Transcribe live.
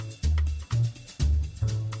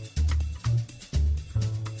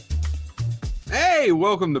Hey,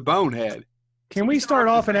 welcome to Bonehead. Can we start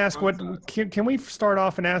off and ask can we start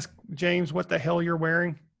off and ask James what the hell you're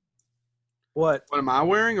wearing? What? What am I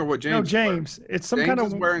wearing, or what James? No, James. It's some James kind of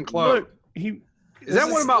is wearing clothes. Look, is that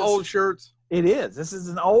one of my old shirts? It is. This is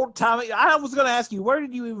an old timey. I was going to ask you, where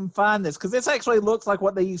did you even find this? Because this actually looks like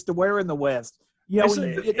what they used to wear in the West. You know,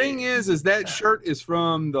 the thing is that shirt is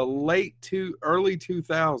from the early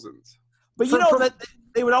 2000s. But you know that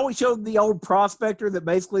they would always show the old prospector that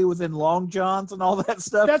basically was in long johns and all that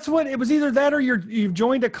stuff. That's what it was. Either that or you've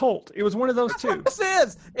joined a cult. It was one of those two. This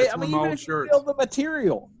is. I mean, even if you feel the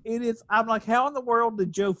material, it is. I'm like, how in the world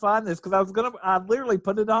did Joe find this? Because I literally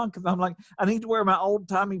put it on because I'm like, I need to wear my old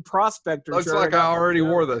timey prospector. Looks like I already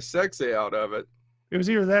wore the sexy out of it. It was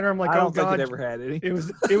either that or I'm like, I don't oh God, think it ever had any.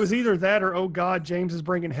 It was either that or oh God, James is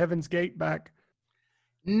bringing Heaven's Gate back.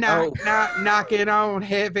 Knocking on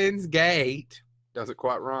Heaven's Gate. Doesn't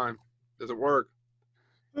quite rhyme. Doesn't work.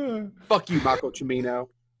 Fuck you, Michael Cimino.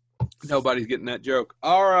 Nobody's getting that joke.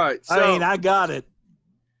 All right. So, I mean, I got it.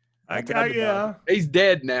 Yeah. He's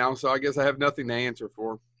dead now, so I guess I have nothing to answer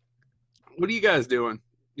for. What are you guys doing?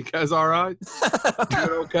 You guys all right? Doing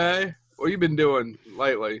okay? What have you been doing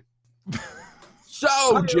lately?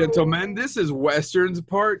 So, gentlemen, this is Westerns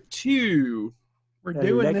Part 2. We're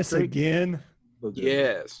doing this again.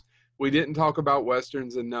 Yes. We didn't talk about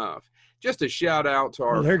Westerns enough. Just a shout out to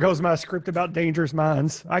our... Well, there goes my script about Dangerous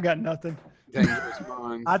Minds. I got nothing. Dangerous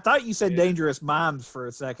Minds. I thought you said Dangerous Mimes for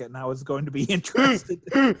a second, and I was going to be interested.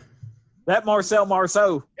 That Marcel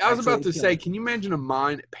Marceau. I was about to say, can you imagine a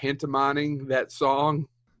mime pantomiming that song?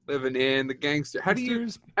 Living in the gangster. How do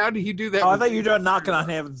you do that? Oh, I thought you were doing Knocking on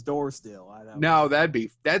Heaven's Door still. I don't know. No,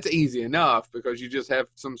 that's easy enough because you just have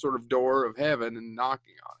some sort of door of heaven and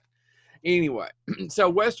knocking on it. Anyway, so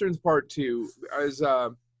Westerns Part 2 is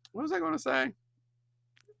what was I going to say?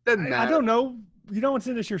 Doesn't matter. I don't know. You don't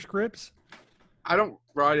send us your scripts. I don't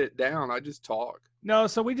write it down. I just talk. No,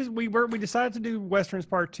 so we decided to do Westerns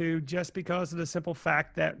Part 2 just because of the simple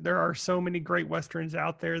fact that there are so many great Westerns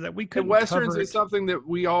out there that we couldn't cover. Westerns is something that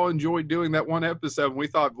we all enjoyed doing that one episode, and we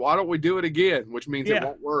thought, why don't we do it again? Which means it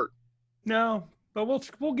won't work. No, but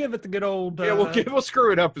we'll give it the good old... Yeah, we'll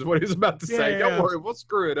screw it up is what he was about to say. Don't worry, we'll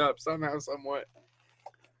screw it up somehow, somewhat.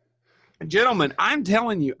 Gentlemen, I'm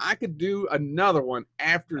telling you, I could do another one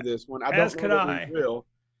after this one. I don't know if we will.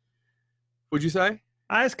 Would you say?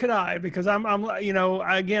 As could I, because I'm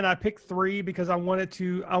again, I picked 3 because I wanted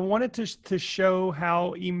to show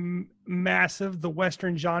how massive the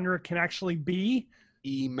Western genre can actually be.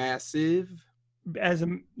 Massive?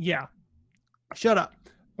 Shut up.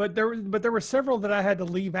 But there were several that I had to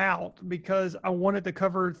leave out because I wanted to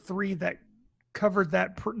cover 3 that covered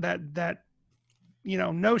that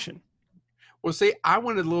notion. Well, see, I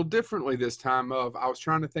went a little differently this time. I was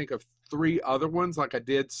trying to think of 3 other ones like I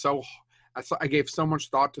did I gave so much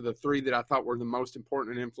thought to the 3 that I thought were the most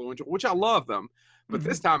important and influential, which I love them. But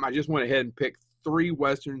this time I just went ahead and picked 3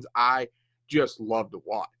 Westerns I just love to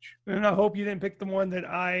watch. And I hope you didn't pick the one that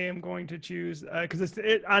I am going to choose because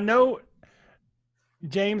I know,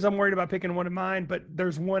 James, I'm worried about picking one of mine, but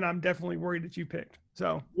there's one I'm definitely worried that you picked.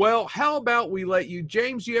 So, well, how about we let you,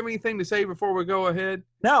 James? Do you have anything to say before we go ahead?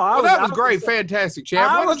 No, that was great, fantastic, Chad.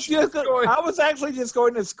 I was actually just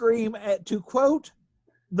going to scream to quote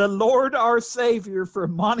the Lord our Savior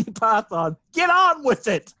from Monty Python. Get on with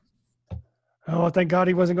it. Oh, thank God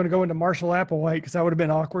he wasn't going to go into Marshall Applewhite because that would have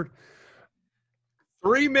been awkward.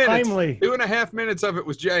 3 minutes. Timely. 2.5 minutes of it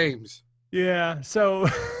was James. Yeah. So.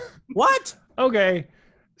 What? Okay.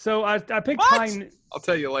 So I picked High. I'll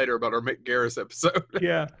tell you later about our Mick Garris episode.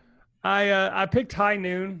 Yeah. I picked High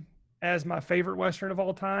Noon as my favorite Western of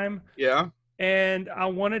all time. Yeah. And I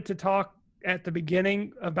wanted to talk at the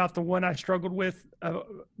beginning about the one I struggled with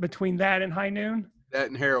between that and High Noon. That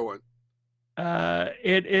and Heroin.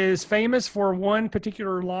 It is famous for one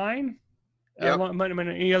particular line. Yep.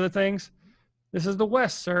 Any other things? This is the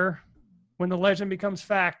West, sir. When the legend becomes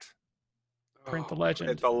fact, print the legend.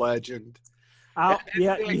 Print the legend. You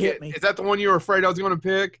hit me. Is that the one you were afraid I was going to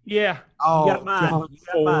pick? Yeah. Oh, you got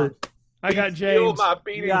mine. I got James.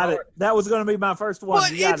 You got it. That was going to be my first one.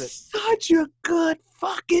 But it's such a good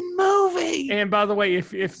fucking movie. And by the way,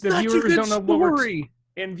 if the viewers don't know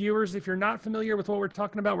viewers, if you're not familiar with what we're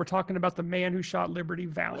talking about the man who shot Liberty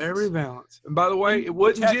Valance. Liberty Valance. And by the way, it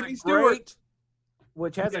wasn't Jimmy Stewart.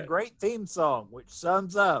 Which has a great theme song, which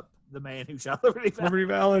sums up the man who shot Liberty Valance. Liberty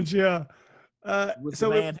Valance, yeah. The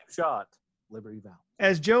man who shot Liberty Valance.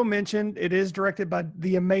 As Joe mentioned, it is directed by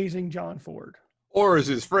the amazing John Ford. Or as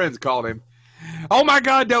his friends called him, oh my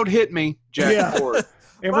God, don't hit me, Jack Ford.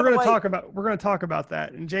 And we're going to talk about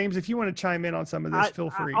that. And James, if you want to chime in on some of this, feel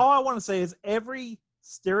free. All I want to say is every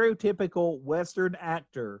stereotypical Western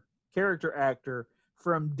character actor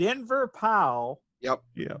from Denver Powell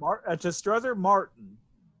to Strother Martin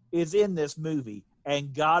is in this movie,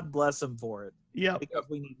 and God bless him for it. Yeah, because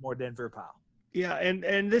we need more Denver Powell. Yeah,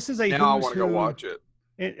 and this is a now I want to go watch it.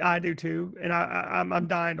 I do too, and I'm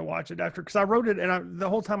dying to watch it after, because I wrote it, and the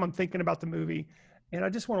whole time I'm thinking about the movie, and I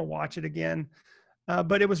just want to watch it again.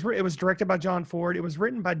 But it was directed by John Ford. It was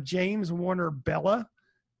written by James Warner Bella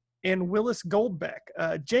and Willis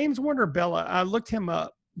Goldbeck. James Warner Bella, I looked him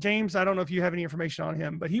up. James, I don't know if you have any information on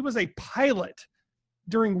him, but he was a pilot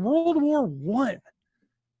during World War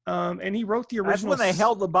I. And he wrote the original. That's when they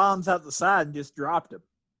held the bombs out the side and just dropped them.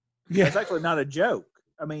 Yeah, it's actually not a joke.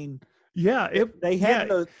 I mean, yeah, they had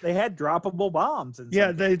droppable bombs.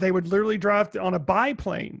 They would literally drive on a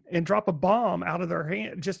biplane and drop a bomb out of their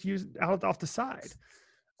hand, just use out off the side.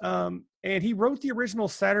 And he wrote the original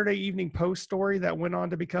Saturday Evening Post story that went on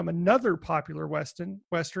to become another popular Western,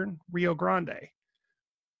 Rio Grande.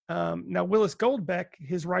 Now, Willis Goldbeck,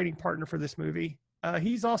 his writing partner for this movie,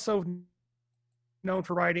 he's also known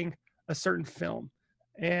for writing a certain film.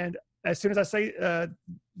 And as soon as I say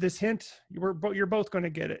this hint, you're both going to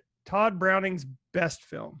get it. Todd Browning's best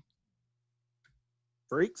film.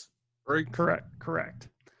 Freaks? Correct.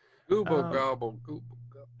 Google gobble.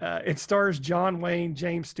 It stars John Wayne,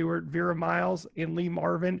 James Stewart, Vera Miles, and Lee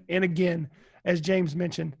Marvin. And again, as James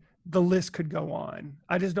mentioned, the list could go on.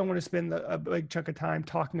 I just don't want to spend a big chunk of time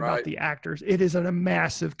talking about the actors. It is a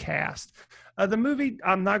massive cast. The movie,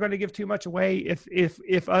 I'm not going to give too much away.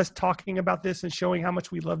 If us talking about this and showing how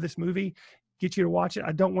much we love this movie get you to watch it,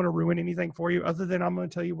 I don't want to ruin anything for you, other than I'm going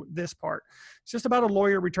to tell you this part. It's just about a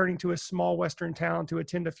lawyer returning to a small Western town to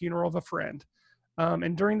attend a funeral of a friend.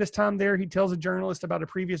 And during this time there, he tells a journalist about a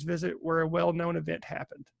previous visit where a well-known event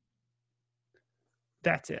happened.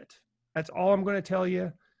 That's it. That's all I'm going to tell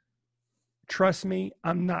you. Trust me,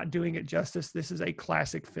 I'm not doing it justice. This is a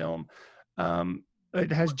classic film.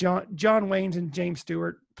 It has John Waynes and James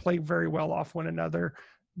Stewart play very well off one another.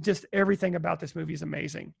 Just everything about this movie is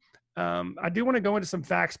amazing. I do want to go into some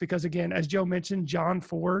facts because, again, as Joe mentioned, John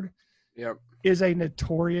Ford is a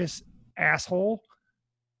notorious asshole,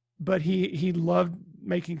 but he loved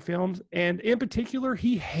making films. And in particular,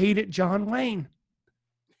 he hated John Wayne.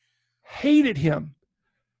 Hated him.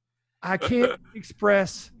 I can't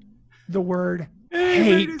express the word hate.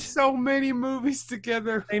 They made so many movies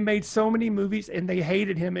together. They made so many movies and they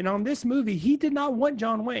hated him. And on this movie, he did not want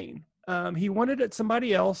John Wayne. He wanted it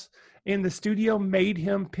somebody else, and the studio made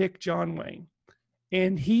him pick John Wayne.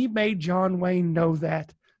 And he made John Wayne know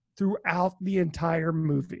that throughout the entire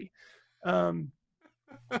movie. He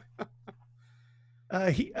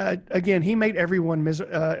made everyone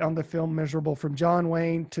on the film miserable, from John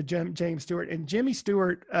Wayne to James Stewart. And Jimmy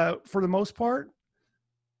Stewart, for the most part,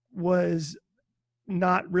 was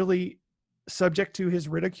not really subject to his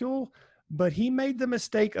ridicule, but he made the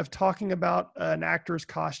mistake of talking about an actor's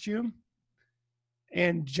costume,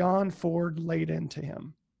 and John Ford laid into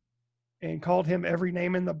him and called him every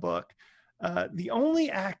name in the book. The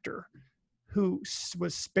only actor who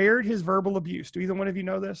was spared his verbal abuse, do either one of you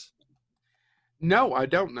know this? No, I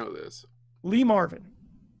don't know this. Lee Marvin.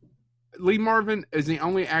 Lee Marvin is the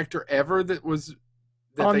only actor ever that was...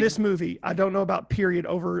 this movie. I don't know about period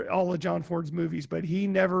over all of John Ford's movies, but he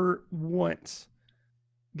never once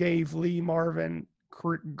gave Lee Marvin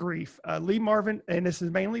grief. Lee Marvin, and this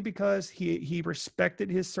is mainly because he respected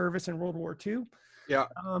his service in World War II. Yeah.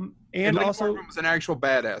 And Lee also Marvin was an actual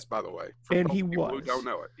badass, by the way. And he was. Who don't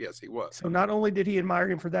know it. Yes, he was. So not only did he admire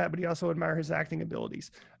him for that, but he also admired his acting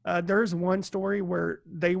abilities. There's one story where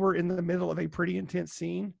they were in the middle of a pretty intense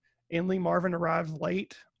scene, and Lee Marvin arrived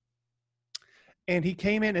late, and he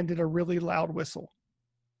came in and did a really loud whistle,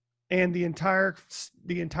 and the entire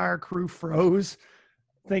crew froze,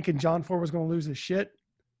 thinking John Ford was going to lose his shit.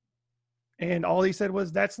 And all he said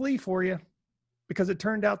was, "That's Lee for you," because it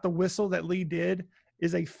turned out the whistle that Lee did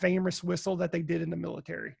is a famous whistle that they did in the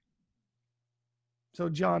military. So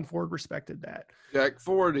John Ford respected that. Jack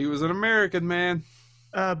Ford, he was an American man.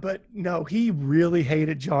 But no, he really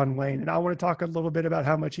hated John Wayne. And I want to talk a little bit about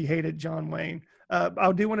how much he hated John Wayne.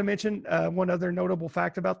 I do want to mention one other notable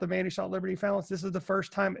fact about The Man Who Shot Liberty Valance. This is the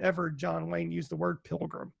first time ever John Wayne used the word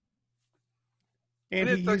pilgrim. And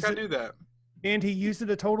I didn't think I knew that. And he used it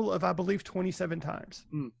a total of, I believe, 27 times.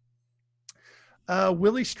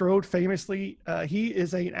 Willie Strode, famously, he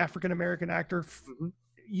is an African-American actor. Mm-hmm.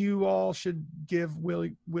 You all should give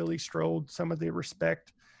Willie Strode some of the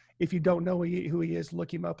respect. If you don't know who he is,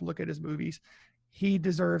 look him up, look at his movies. He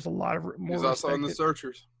deserves a lot of more He's also in The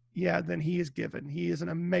Searchers. Yeah, than he is given. He is an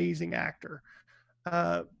amazing actor.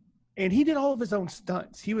 And he did all of his own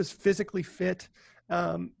stunts. He was physically fit.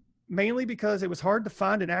 mainly because it was hard to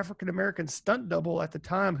find an African-American stunt double at the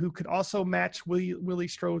time who could also match Willie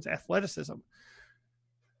Strode's athleticism.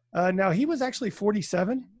 Now, he was actually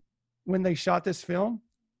 47 when they shot this film,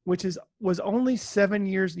 which was only 7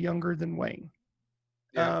 years younger than Wayne.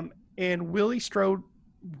 Yeah. And Willie Strode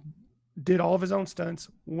did all of his own stunts.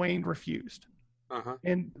 Wayne refused. Uh-huh.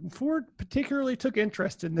 And Ford particularly took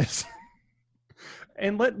interest in this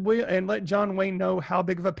and let John Wayne know how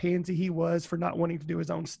big of a pansy he was for not wanting to do his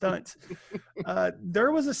own stunts.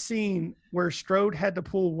 There was a scene where Strode had to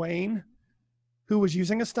pull Wayne, who was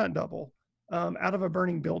using a stunt double, out of a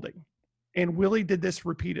burning building. And Willie did this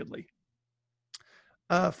repeatedly.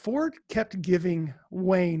 Ford kept giving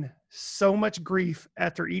Wayne so much grief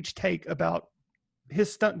after each take about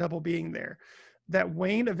his stunt double being there that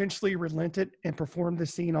Wayne eventually relented and performed the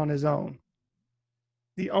scene on his own.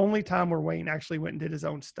 The only time where Wayne actually went and did his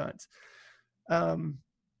own stunts. But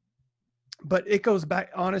it goes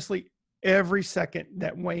back, honestly, every second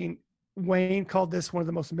that Wayne called this one of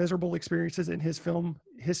the most miserable experiences in his film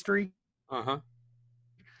history. Uh-huh.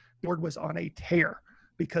 Ford was on a tear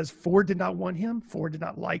because Ford did not want him. Ford did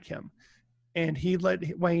not like him. And he let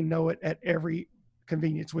Wayne know it at every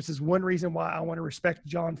convenience, which is one reason why I want to respect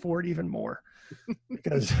John Ford even more.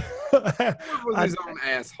 Because Ford was his own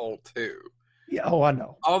asshole too. Yeah, oh, I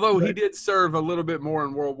know. Although he did serve a little bit more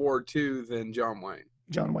in World War II than John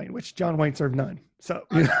Wayne. Which John Wayne served none. So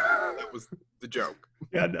that was the joke.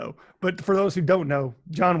 Yeah, I know. But for those who don't know,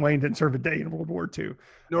 John Wayne didn't serve a day in World War II.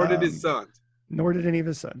 Nor did his sons. Nor did any of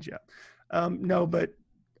his sons, yeah. No, but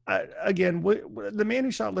again, The Man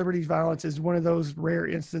Who Shot Liberty's Violence is one of those rare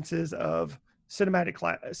instances of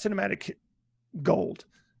cinematic gold.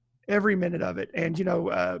 Every minute of it. And,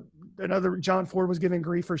 another John Ford was given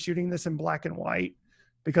grief for shooting this in black and white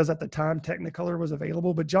because at the time Technicolor was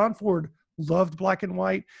available, but John Ford loved black and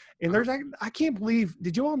white. And I can't believe,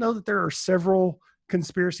 did you all know that there are several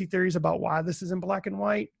conspiracy theories about why this is in black and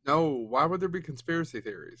white? No, why would there be conspiracy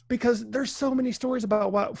theories? Because there's so many stories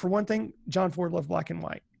about why. For one thing, John Ford loved black and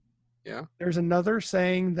white. Yeah. There's another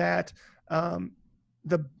saying that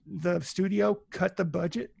the studio cut the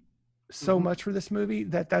budget so much for this movie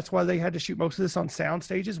that's why they had to shoot most of this on sound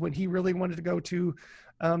stages when he really wanted to go to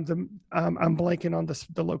I'm blanking on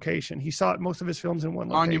the location. He shot most of his films in one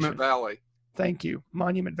location. Monument Valley. Thank you.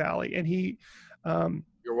 Monument Valley. And he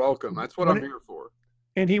you're welcome. That's what I'm here for.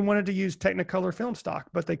 And he wanted to use Technicolor film stock,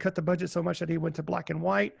 but they cut the budget so much that he went to black and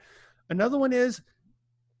white. Another one is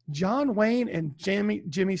John Wayne and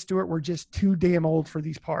Jimmy Stewart were just too damn old for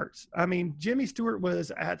these parts. I mean, Jimmy Stewart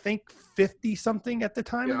was, I think, 50-something at the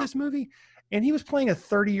time of this movie, and he was playing a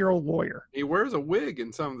 30-year-old lawyer. He wears a wig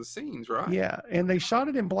in some of the scenes, right? Yeah, and they shot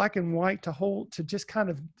it in black and white to just kind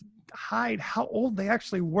of hide how old they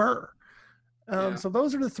actually were. So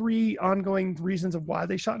those are the three ongoing reasons of why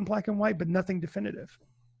they shot in black and white, but nothing definitive,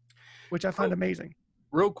 which I find amazing.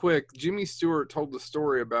 Real quick, Jimmy Stewart told the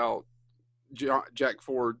story about Jack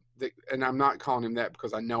Ford, and I'm not calling him that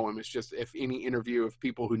because I know him. It's just if any interview of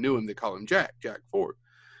people who knew him, they call him Jack Ford,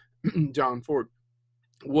 John Ford.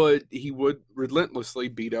 He would relentlessly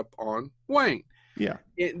beat up on Wayne. Yeah.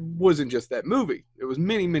 It wasn't just that movie. It was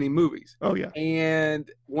many, many movies. Oh, yeah. And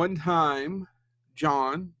one time,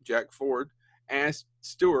 Jack Ford, asked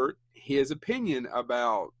Stewart his opinion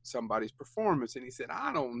about somebody's performance, and he said,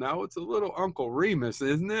 I don't know. It's a little Uncle Remus,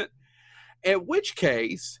 isn't it? At which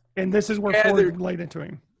case... And this is where Ford laid into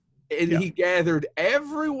him. And he gathered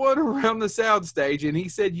everyone around the soundstage, and he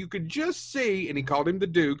said you could just see, and he called him the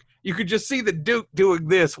Duke, you could just see the Duke doing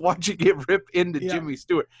this, watching it rip into Jimmy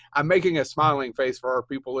Stewart. I'm making a smiling face for our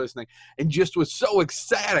people listening, and just was so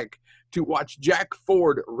ecstatic to watch Jack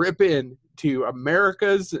Ford rip into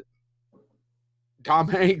America's Tom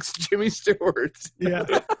Hanks, Jimmy Stewart. Yeah.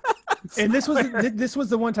 And this was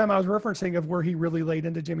the one time I was referencing of where he really laid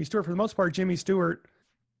into Jimmy Stewart. For the most part, Jimmy Stewart,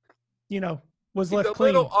 was left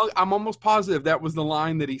clean. I'm almost positive that was the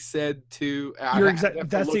line that he said to. You're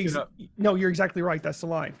exactly right. That's the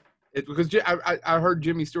line. It's because I heard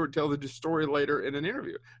Jimmy Stewart tell the story later in an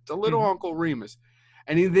interview. It's a little Uncle Remus,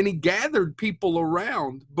 and then he gathered people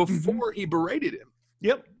around before he berated him.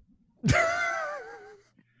 Yep.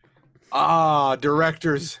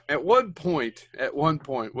 Directors. At one point,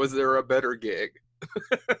 was there a better gig?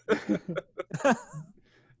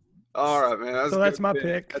 All right, man. That's my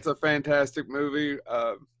pick. That's a fantastic movie.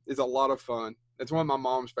 It's a lot of fun. It's one of my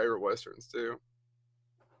mom's favorite westerns too.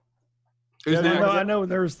 I know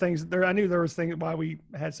there was things there. I knew there was things why we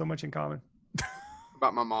had so much in common.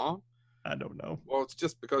 About my mom? I don't know. Well, it's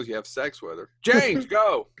just because you have sex with her. James,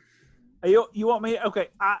 go. You want me? Okay.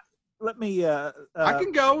 let me. I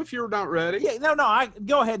can go if you're not ready. Yeah, no.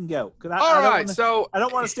 Go ahead and go. All right. So I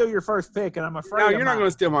don't want to steal your first pick, and I'm afraid. No, you're not going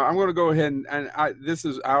to steal mine. I'm going to go ahead and I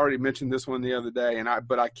already mentioned this one the other day,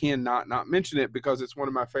 but I cannot not mention it because it's one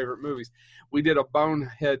of my favorite movies. We did a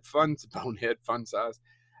bonehead fun size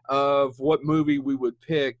of what movie we would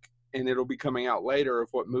pick, and it'll be coming out later of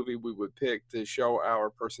what movie we would pick to show our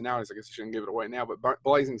personalities. I guess I shouldn't give it away now, but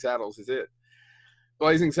Blazing Saddles is it.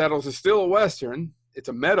 Blazing Saddles is still a Western. It's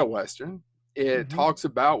a meta Western. It talks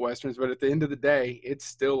about Westerns, but at the end of the day, it's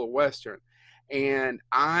still a Western. And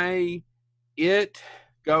Ghostbusters,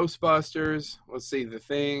 let's see, The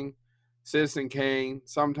Thing, Citizen Kane,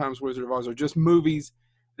 sometimes Wizard of Oz are just movies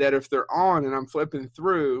that if they're on and I'm flipping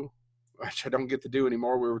through, which I don't get to do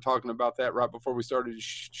anymore. We were talking about that right before we started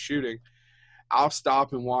shooting. I'll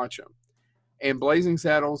stop and watch them. And Blazing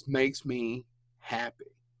Saddles makes me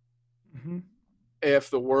happy. Mm-hmm.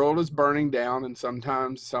 If the world is burning down, and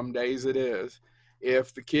sometimes, some days it is,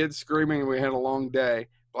 if the kid's screaming and we had a long day,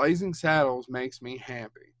 Blazing Saddles makes me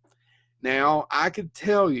happy. Now, I could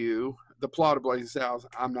tell you the plot of Blazing Saddles.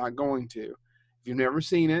 I'm not going to. If you've never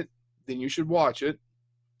seen it, then you should watch it.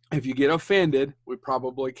 If you get offended, we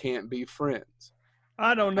probably can't be friends.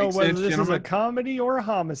 I don't know whether this is a comedy or a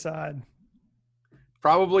homicide.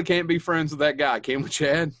 Probably can't be friends with that guy, can we,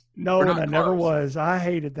 Chad? No, that never was. I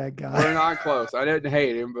hated that guy. We're not close. I didn't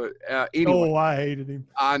hate him, but anyway. Oh, I hated him.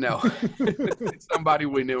 I know. Somebody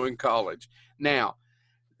we knew in college. Now,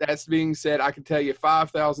 that's being said, I can tell you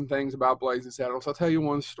 5,000 things about Blazing Saddles. I'll tell you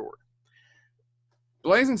one story.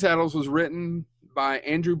 Blazing Saddles was written by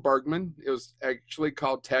Andrew Bergman. It was actually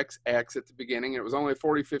called Tex X at the beginning. It was only a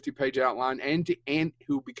 40, 50-page outline, and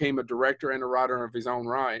who became a director and a writer of his own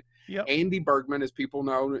right. Yep. Andy Bergman, as people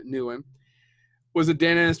knew him, was a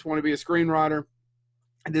dentist, wanted to be a screenwriter.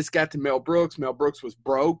 And this got to Mel Brooks. Mel Brooks was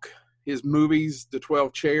broke. His movies, The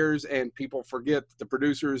 12 Chairs, and people forget the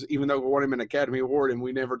producers, even though we won him an Academy Award and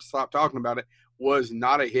we never stopped talking about it, was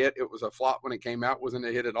not a hit. It was a flop when it came out. Wasn't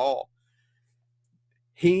a hit at all.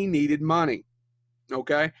 He needed money.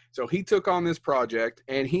 Okay, so he took on this project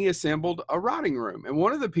and he assembled a writing room. And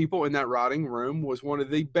one of the people in that writing room was one of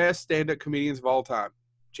the best stand-up comedians of all time.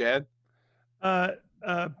 Chad?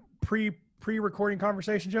 Pre-recording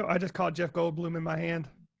conversation, Joe, I just caught Jeff Goldblum in my hand.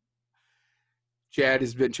 Chad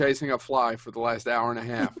has been chasing a fly for the last hour and a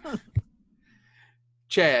half.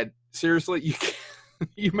 Chad, seriously,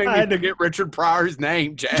 you made me forget Richard Pryor's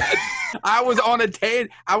name, Chad. I was on a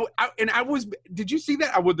tangent. Did you see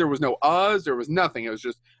that? There was no there was nothing. It was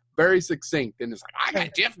just very succinct. And it's like, I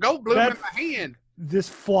got Jeff Goldblum in my hand. This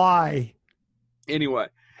fly. Anyway.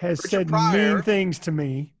 Has Richard said Pryor, mean things to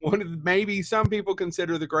me. Maybe some people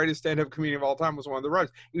consider the greatest stand-up comedian of all time, was one of the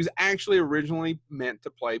writers. He was actually originally meant to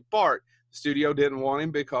play Bart. The studio didn't want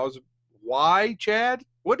him because why, Chad?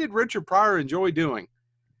 What did Richard Pryor enjoy doing?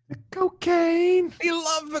 The cocaine. He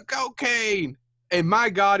loved the cocaine. And my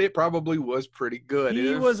God, it probably was pretty good.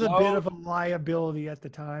 He was a bit of a liability at the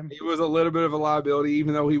time. He was a little bit of a liability,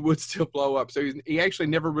 even though he would still blow up. So he actually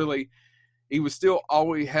never really – he was still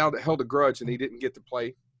always held a grudge, and he didn't get to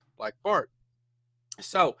play like Bart.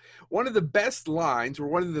 So one of the best lines, or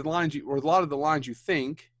one of the lines, or a lot of the lines you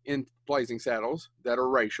think in Blazing Saddles that are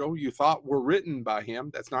racial, you thought were written by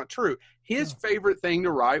him. That's not true. His favorite thing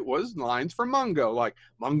to write was lines from Mungo, like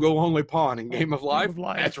Mungo Only Pawn in Game of Life.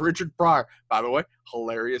 That's Richard Pryor. By the way,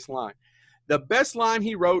 hilarious line. The best line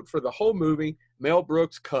he wrote for the whole movie, Mel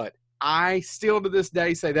Brooks cut. I still to this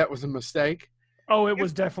day say that was a mistake. Oh, it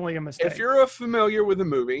was definitely a mistake. If you're familiar with the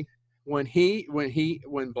movie, when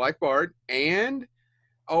Black Bart and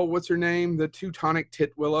what's her name? The Teutonic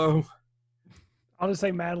Titwillow. I'll just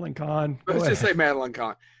say Madeline Kahn. Let's just say Madeline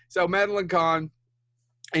Kahn. So Madeline Kahn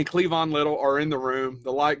and Cleavon Little are in the room.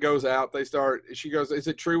 The light goes out. She goes, is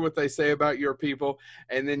it true what they say about your people?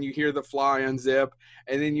 And then you hear the fly unzip.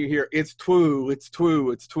 And then you hear, it's twoo, it's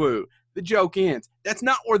twoo, it's twoo. The joke ends. That's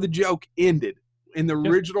not where the joke ended in the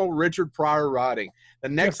original Richard Pryor writing. The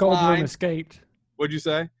next Jeff Goldblum line. Escaped. What'd you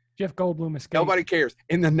say? Jeff Goldblum escaped. Nobody cares.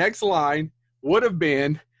 And the next line would have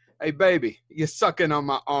been, hey, baby, you're sucking on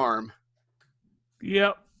my arm.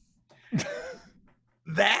 Yep.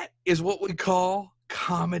 That is what we call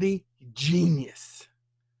comedy genius.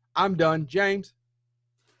 I'm done. James?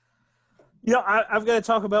 I've got to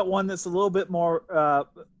talk about one that's a little bit more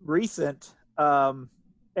recent and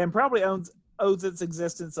probably owes its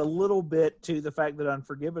existence a little bit to the fact that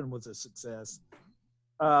Unforgiven was a success.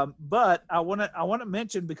 But I want to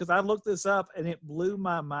mention, because I looked this up and it blew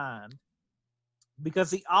my mind,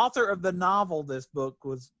 because the author of the novel this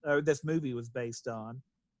movie was based on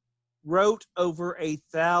wrote over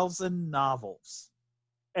 1,000 novels.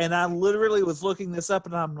 And I literally was looking this up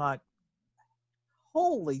and I'm like,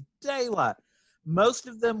 holy daylight. Most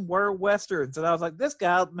of them were Westerns. And I was like, this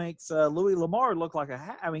guy makes Louis L'Amour look like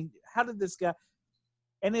how did this guy?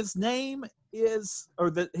 And his name his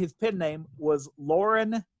pen name was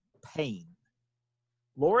Loren Payne.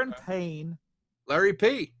 Loren Payne. Larry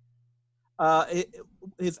P.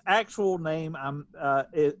 His actual name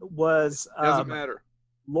it was Doesn't matter.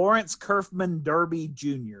 Lawrence Kerfman Derby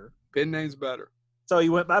Jr. Pen name's better. So he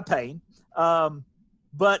went by Payne.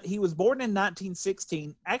 But he was born in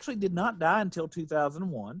 1916, actually did not die until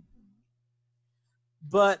 2001.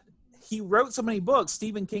 But he wrote so many books.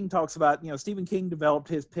 Stephen King talks about, Stephen King developed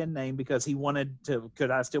his pen name because he wanted to,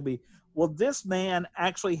 could I still be? Well, this man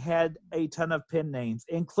actually had a ton of pen names,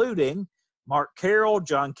 including Mark Carroll,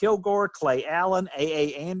 John Kilgore, Clay Allen,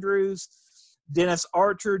 A.A. Andrews, Dennis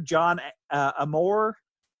Archer, John Amore,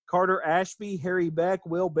 Carter Ashby, Harry Beck,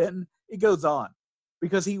 Will Benton. It goes on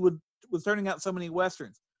because he was turning out so many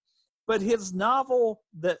Westerns. But his novel,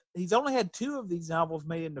 that he's only had 2 of these novels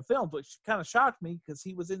made into films, which kind of shocked me because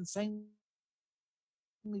he was insanely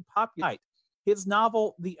popular. His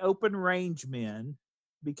novel, The Open Range Men,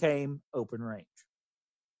 became Open Range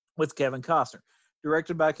with Kevin Costner.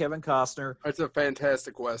 Directed by Kevin Costner. It's a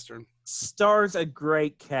fantastic Western. Stars a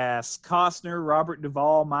great cast. Costner, Robert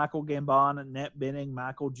Duvall, Michael Gambon, Annette Bening,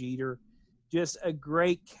 Michael Jeter. Just a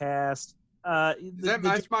great cast.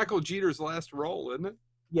 That's Michael Jeter's last role, isn't it?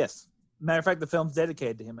 Yes. Matter of fact, the film's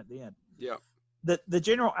dedicated to him at the end. Yeah. The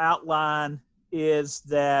general outline is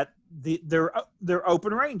that they're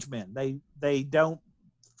open range men. They don't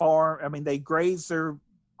farm. I mean, they graze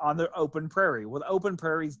on the open prairie. Well, the open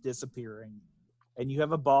prairie's disappearing, and you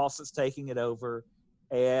have a boss that's taking it over,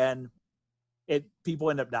 and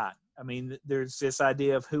people end up dying. I mean, there's this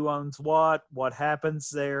idea of who owns what happens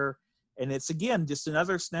there. And it's, again, just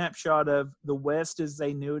another snapshot of the West as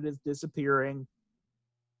they knew it is disappearing.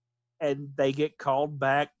 And they get called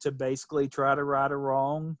back to basically try to right a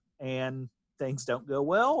wrong, and things don't go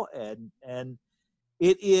well. And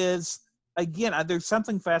it is, again, there's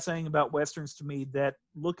something fascinating about Westerns to me that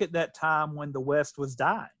look at that time when the West was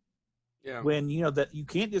dying. Yeah. When, that you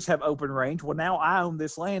can't just have open range. Well, now I own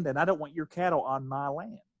this land, and I don't want your cattle on my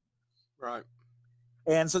land. Right.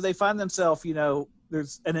 And so they find themselves,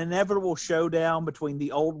 there's an inevitable showdown between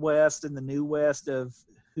the Old West and the New West of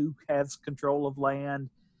who has control of land.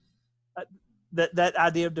 That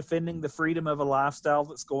idea of defending the freedom of a lifestyle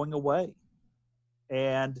that's going away.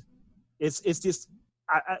 And it's just,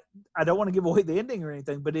 I don't want to give away the ending or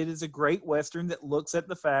anything, but it is a great Western that looks at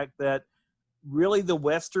the fact that really the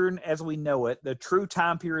Western as we know it, the true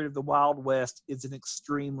time period of the Wild West, is an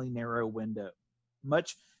extremely narrow window.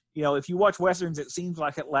 Much, if you watch Westerns, it seems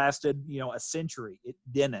like it lasted, a century. It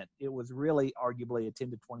didn't. It was really arguably a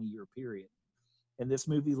 10 to 20 year period. And this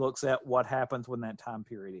movie looks at what happens when that time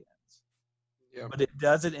period ends. Yeah. But it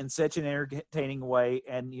does it in such an entertaining way.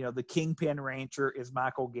 And, the Kingpin rancher is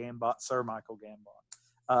Sir Michael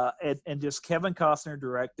Gambon. And just Kevin Costner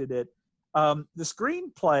directed it. The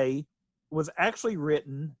screenplay was actually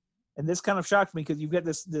written, and this kind of shocked me because you've got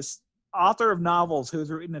this author of novels who's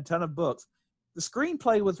written a ton of books. The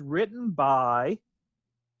screenplay was written by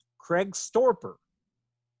Craig Storper.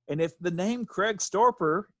 And if the name Craig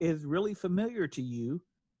Storper is really familiar to you,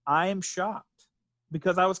 I am shocked,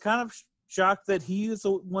 because I was kind of shocked that he is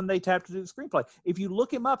the one they tapped to do the screenplay. If you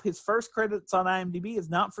look him up, his first credits on IMDb is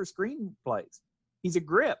not for screenplays. He's a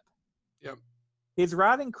grip. Yep. His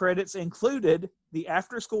writing credits included the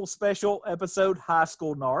after-school special episode High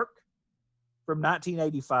School Narc from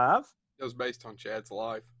 1985. It was based on Chad's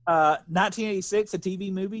life. 1986, a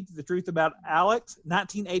TV movie, The Truth About Alex.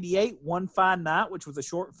 1988, One Fine Night, which was a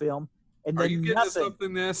short film. And then Are you getting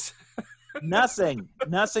something this? Nothing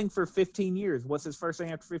for 15 years. What's his first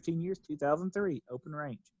thing after 15 years? 2003, Open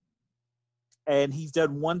Range. And he's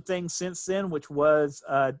done one thing since then, which was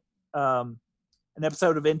an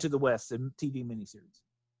episode of Into the West, a TV miniseries.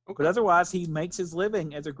 Okay. But otherwise, he makes his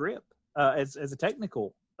living as a grip, as a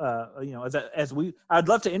technical, I'd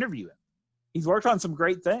love to interview him. He's worked on some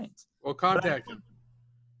great things. Well, contact him.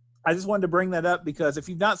 I just wanted to bring that up because if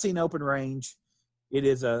you've not seen Open Range, it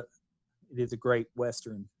is a great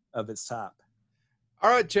Western of its type. All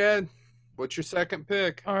right, Chad, what's your second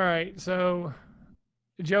pick? All right, so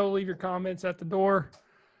Joe, leave your comments at the door.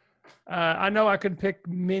 I know I could pick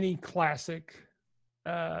many classic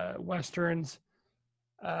Westerns,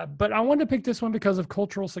 but I wanted to pick this one because of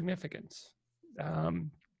cultural significance.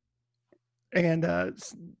 And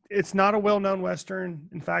it's not a well-known Western.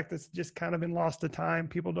 In fact, it's just kind of been lost to time.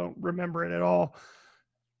 People don't remember it at all.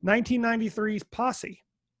 1993's Posse.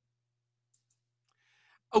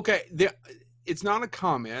 Okay, it's not a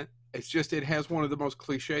comment. It's just it has one of the most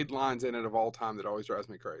cliched lines in it of all time that always drives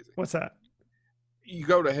me crazy. What's that? You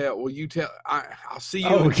go to hell. Will you tell? I'll see you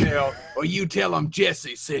Oh, in hell. Or you tell them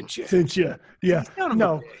Jesse sent you. Since you, yeah, Son of a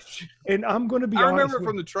no. bitch. And I'm going to be I honest. remember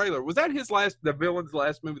from the trailer. Was that the villain's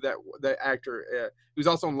last movie? That the actor he was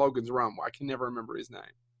also on Logan's Run. I can never remember his name.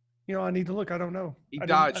 I need to look. I don't know. He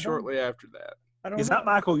died shortly after that. I don't It's know. not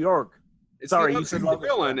Michael York. Sorry, you said the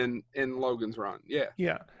villain in Logan's Run. Yeah.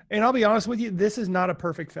 Yeah. And I'll be honest with you, this is not a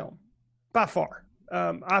perfect film by far.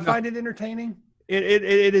 I find it entertaining.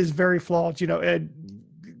 It is very flawed.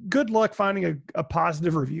 Good luck finding a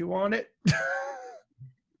positive review on it.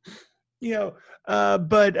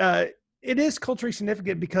 But it is culturally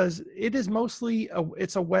significant because it is mostly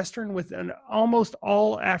it's a Western with an almost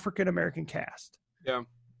all African-American cast. Yeah.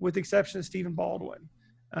 With the exception of Stephen Baldwin.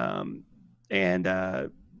 The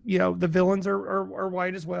villains are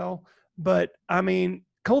white as well. But I mean,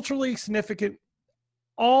 culturally significant,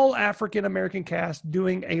 all African-American cast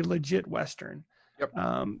doing a legit Western. Yep.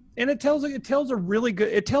 And it tells an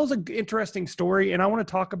interesting story. And I want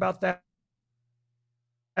to talk about that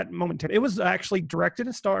momentarily. It was actually directed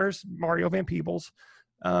and stars Mario Van Peebles.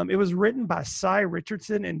 It was written by Cy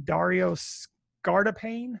Richardson and Dario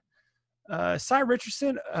Scardapane. Cy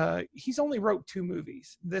Richardson, he's only wrote 2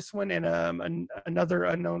 movies. This one and another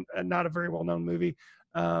unknown, not a very well-known movie.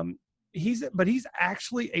 He's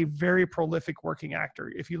actually a very prolific working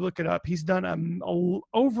actor. If you look it up, he's done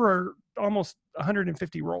over almost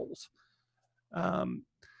 150 roles.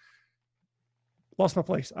 Lost my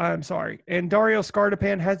place. I'm sorry. And Dario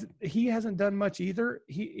Scardapane hasn't done much either.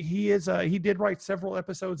 He did write several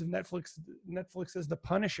episodes of Netflix's The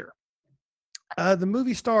Punisher. The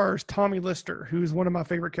movie stars Tommy Lister, who's one of my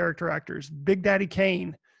favorite character actors, Big Daddy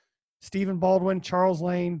Kane, Stephen Baldwin, Charles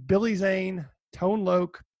Lane, Billy Zane, Tone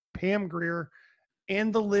Loc, Pam Grier,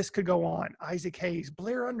 and the list could go on. Isaac Hayes,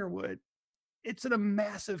 Blair Underwood. It's a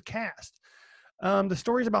massive cast. The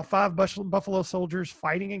story is about 5 Buffalo soldiers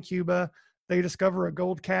fighting in Cuba. They discover a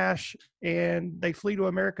gold cache and they flee to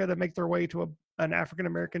America to make their way to an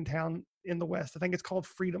African-American town in the West. I think it's called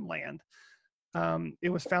Freedom Land. It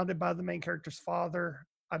was founded by the main character's father.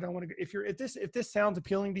 I don't want to. If this sounds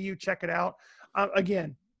appealing to you, check it out.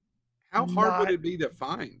 Again, how hard would it be to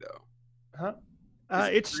find though? Huh?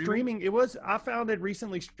 It's streaming. I found it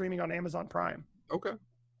recently streaming on Amazon Prime. Okay,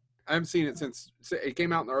 I haven't seen it since it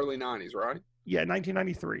came out in the early '90s, right? Yeah,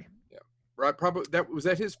 1993. Yeah, right. Probably was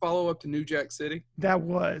that his follow-up to New Jack City. That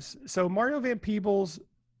was so. Mario Van Peebles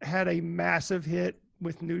had a massive hit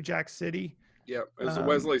with New Jack City. Yeah, it was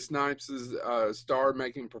Wesley Snipes'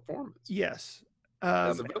 star-making performance. Yes.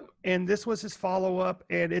 As a villain. And this was his follow-up,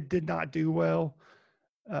 and it did not do well.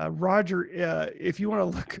 Roger, if you want to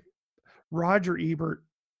look, Roger Ebert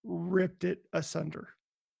ripped it asunder.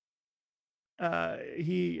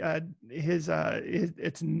 It's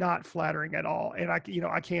not flattering at all. And I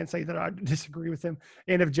can't say that I disagree with him.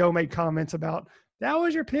 And if Joe made comments about, that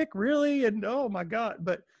was your pick, really? And oh my God,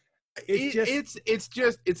 but it's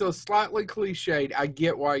a slightly cliched. I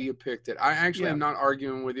get why you picked it. I actually am not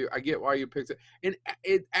arguing with you. I get why you picked it, and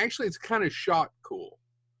it's kind of shot cool.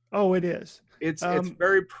 Oh, it is. It's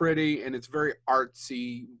very pretty and it's very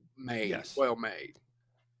artsy made. Yes. Well made.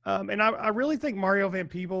 And I really think Mario Van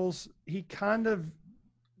Peebles, he kind of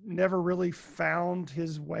never really found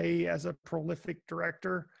his way as a prolific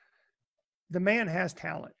director. The man has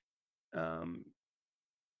talent.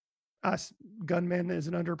 Gunman is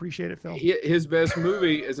an underappreciated film. His best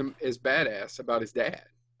movie is Badass, about his dad.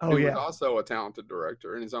 Oh, who was also a talented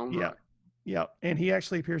director in his own right. Yeah, and he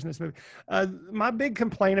actually appears in this movie. My big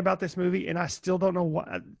complaint about this movie, and I still don't know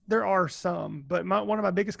why, there are some, but one of my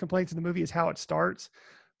biggest complaints in the movie is how it starts.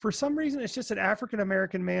 For some reason, it's just an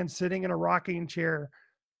African-American man sitting in a rocking chair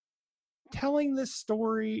telling this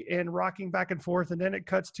story and rocking back and forth, and then it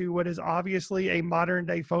cuts to what is obviously a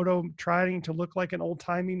modern-day photo trying to look like an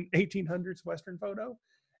old-timey 1800s Western photo,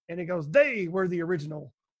 and it goes, they were the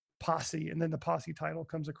original posse, and then the posse title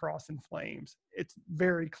comes across in flames. It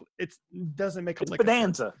doesn't make it's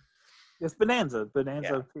Bonanza. It's Bonanza.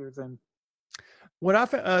 Bonanza appears in. What I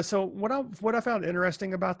found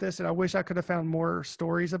interesting about this, and I wish I could have found more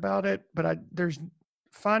stories about it, but there's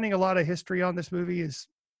finding a lot of history on this movie is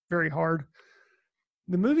very hard.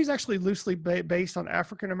 The movie is actually loosely based on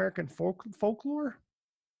African American folklore,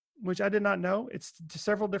 which I did not know. It's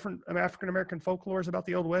several different African American folklores about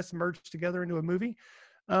the Old West merged together into a movie.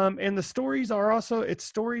 And the stories are it's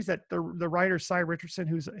stories that the writer Cy Richardson,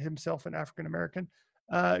 who's himself an African American,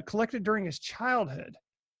 collected during his childhood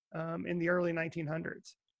in the early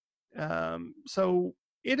 1900s. So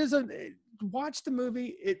it is watch the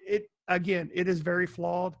movie. It is very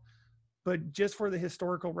flawed, but just for the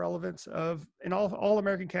historical relevance of an all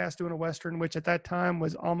American cast doing a Western, which at that time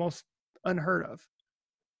was almost unheard of.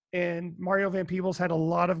 And Mario Van Peebles had a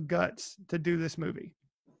lot of guts to do this movie.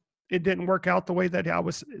 It didn't work out the way that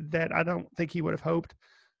I don't think he would have hoped,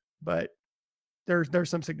 but there's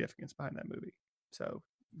some significance behind that movie. So,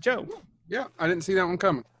 Joe. Yeah, I didn't see that one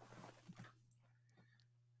coming.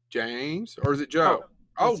 James, or is it Joe?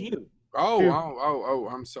 It's you. Oh,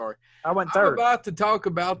 I'm sorry. I went third. I'm about to talk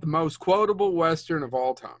about the most quotable Western of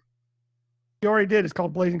all time. You already did. It's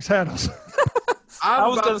called Blazing Saddles. I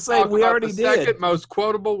was going to say, we already did. Second most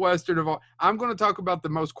quotable Western of all. I'm going to talk about the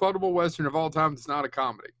most quotable Western of all time that's not a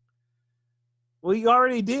comedy. Well, you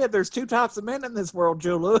already did. There's two types of men in this world,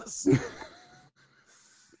 Joe Louis.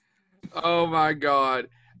 Oh my God!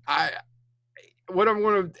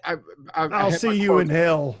 I'll see you in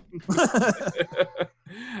hell.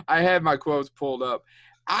 I had my quotes pulled up.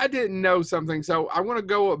 I didn't know something, so I want to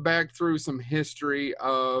go back through some history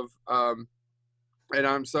of, and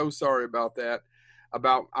I'm so sorry about that.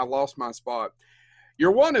 I lost my spot.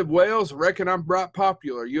 You're wanted, Wales. Reckon I'm bright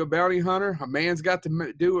popular. You a bounty hunter? A man's got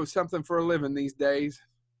to do something for a living these days.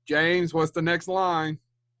 James, what's the next line?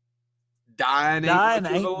 Dying ain't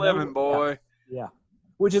much of a living, boy. Yeah.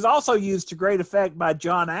 Which is also used to great effect by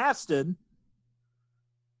John Aston.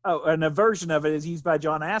 Oh, and a version of it is used by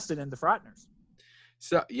John Aston in The Frighteners.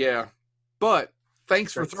 So, yeah. But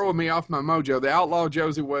thanks for throwing me off my mojo. The Outlaw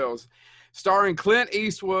Josie Wales. Starring Clint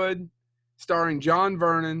Eastwood, starring John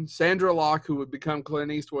Vernon, Sandra Locke, who would become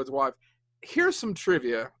Clint Eastwood's wife. Here's some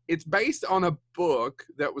trivia. It's based on a book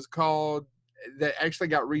that actually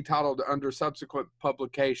got retitled under subsequent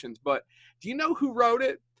publications. But do you know who wrote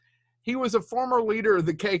it? He was a former leader of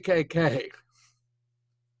the KKK.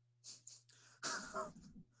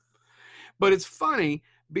 But it's funny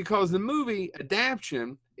because the movie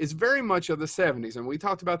adaptation is very much of the 70s. And we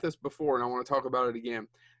talked about this before, and I want to talk about it again.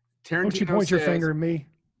 Don't you point your finger at me?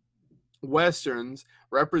 Westerns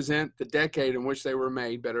represent the decade in which they were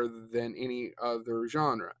made better than any other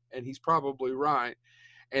genre. And he's probably right.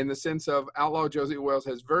 And the sense of Outlaw Josie Wales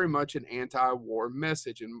has very much an anti-war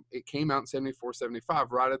message. And it came out in 74,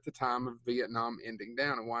 75, right at the time of Vietnam ending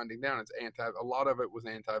down and winding down. A lot of it was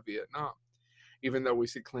anti-Vietnam, even though we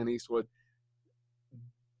see Clint Eastwood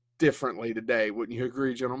differently today. Wouldn't you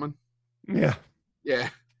agree, gentlemen? Yeah. Yeah.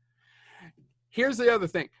 Here's the other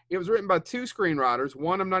thing. It was written by two screenwriters.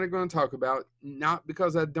 One I'm not even going to talk about, not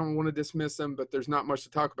because I don't want to dismiss them, but there's not much to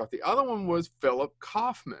talk about. The other one was Philip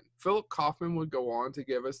Kaufman. Philip Kaufman would go on to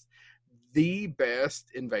give us the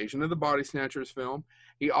best Invasion of the Body Snatchers film.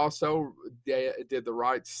 He also did The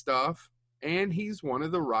Right Stuff, and he's one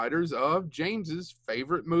of the writers of James's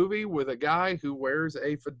favorite movie with a guy who wears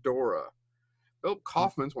a fedora. Philip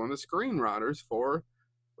Kaufman's one of the screenwriters for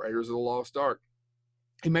Raiders of the Lost Ark.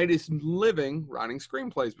 He made his living writing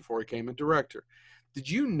screenplays before he became a director. Did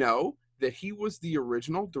you know that he was the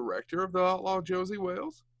original director of The Outlaw Josie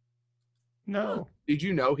Wales? No. Did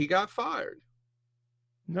you know he got fired?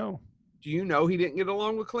 No. Do you know he didn't get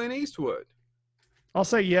along with Clint Eastwood? I'll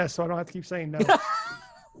say yes, so I don't have to keep saying no.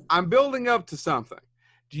 I'm building up to something.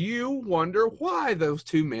 Do you wonder why those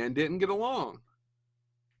two men didn't get along?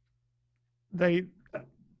 Their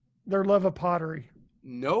love of pottery.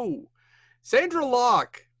 No. Sandra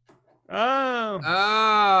Locke.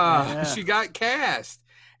 Oh. She got cast.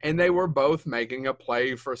 And they were both making a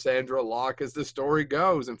play for Sandra Locke, as the story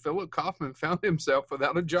goes. And Philip Kaufman found himself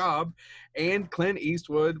without a job, and Clint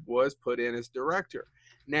Eastwood was put in as director.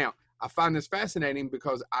 Now, I find this fascinating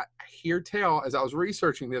because I hear tell, as I was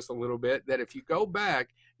researching this a little bit, that if you go back,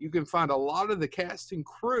 you can find a lot of the cast and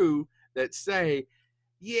crew that say,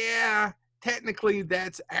 yeah, technically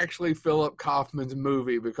that's actually Philip Kaufman's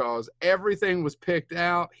movie because everything was picked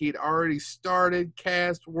out. He'd already started,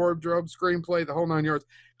 cast, wardrobe, screenplay, the whole 9 yards.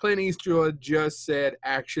 Clint Eastwood just said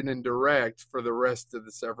action and direct for the rest of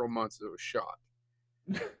the several months it was shot.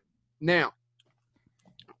 Now,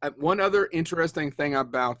 one other interesting thing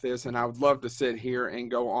about this, and I would love to sit here and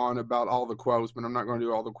go on about all the quotes, but I'm not going to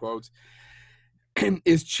do all the quotes,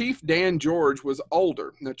 is Chief Dan George was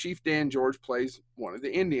older. Now, Chief Dan George plays one of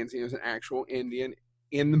the Indians. He was an actual Indian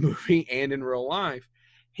in the movie and in real life.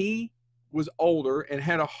 He was older and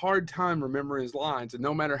had a hard time remembering his lines, and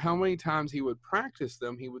no matter how many times he would practice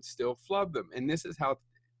them, he would still flub them. And this is how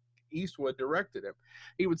Eastwood directed him.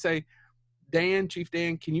 He would say, Dan, Chief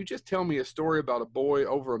Dan, can you just tell me a story about a boy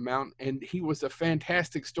over a mountain? And he was a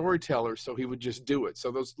fantastic storyteller, so he would just do it.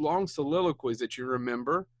 So those long soliloquies that you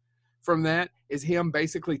remember from that is him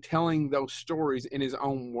basically telling those stories in his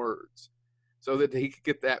own words so that he could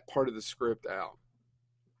get that part of the script out.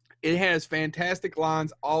 It has fantastic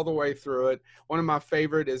lines all the way through it. One of my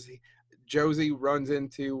favorite is Josie runs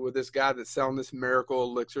into with this guy that's selling this miracle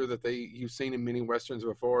elixir that you've seen in many Westerns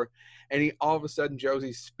before. And he all of a sudden,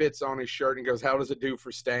 Josie spits on his shirt and goes, "How does it do for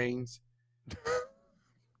stains?"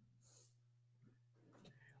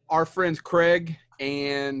 Our friends Craig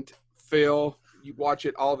and Phil, you watch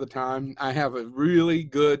it all the time. I have a really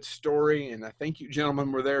good story, and I think you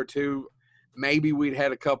gentlemen were there too. Maybe we'd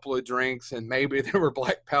had a couple of drinks, and maybe there were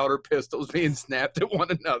black powder pistols being snapped at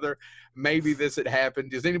one another. Maybe this had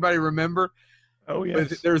happened. Does anybody remember? Oh, yes.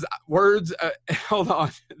 But there's words. Hold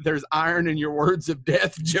on. There's iron in your words of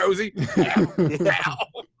death, Josie. Yeah.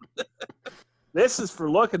 This is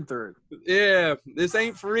for looking through. Yeah, this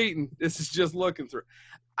ain't for eating. This is just looking through.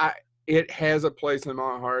 It has a place in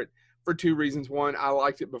my heart for two reasons. One, I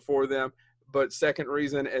liked it before them. But second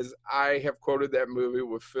reason is I have quoted that movie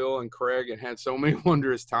with Phil and Craig and had so many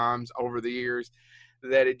wondrous times over the years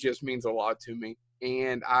that it just means a lot to me.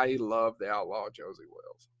 And I love the outlaw Josie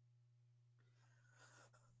Wells.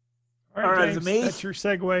 All right, James, me? That's your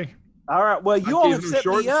segue. All right. Well, you all have set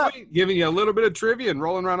me up. Sweet, giving you a little bit of trivia and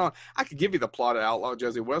rolling right on. I could give you the plot of Outlaw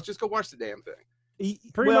Josie Wells. Just go watch the damn thing.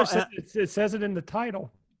 Pretty much it says it in the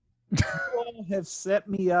title. You all have set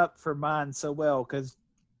me up for mine so well because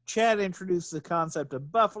Chad introduced the concept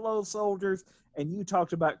of Buffalo Soldiers, and you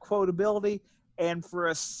talked about quotability. And for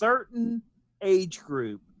a certain age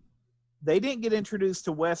group, they didn't get introduced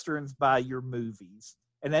to Westerns by your movies.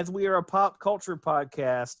 And as we are a pop culture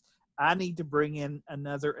podcast, I need to bring in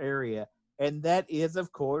another area, and that is,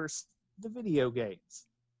 of course, the video games.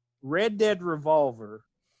 Red Dead Revolver,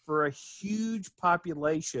 for a huge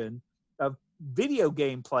population of video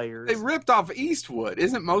game players. They ripped off Eastwood.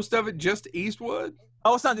 Isn't most of it just Eastwood?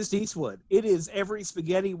 Oh, it's not just Eastwood. It is every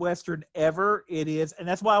spaghetti Western ever. It is, and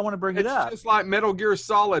that's why I want to bring it up. It's just like Metal Gear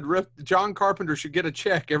Solid. John Carpenter should get a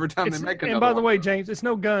check every time they make another one. And by the way, James, it's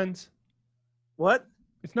no guns. What?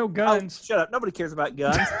 It's no guns. Oh, shut up. Nobody cares about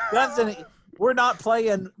guns. Guns in it. We're not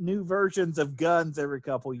playing new versions of guns every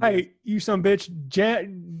couple years. Hey, you some bitch.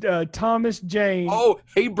 Thomas Jane. Oh,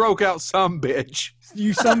 he broke out some bitch.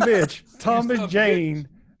 You some bitch. Thomas Jane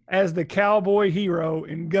as the cowboy hero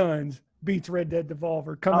in Guns beats Red Dead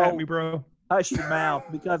Revolver. Come at me, bro. Hush your mouth,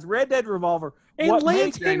 because Red Dead Revolver. And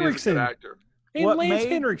Lance Henriksen.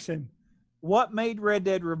 Henriksen. What made Red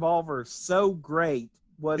Dead Revolver so great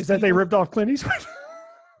was that they ripped off Clint Eastwood?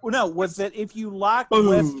 Well, no, was that if you liked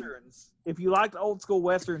Westerns, if you liked old school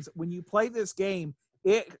Westerns, when you play this game,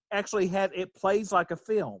 it actually it plays like a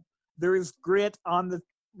film. There is grit on the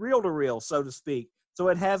reel-to-reel, so to speak. So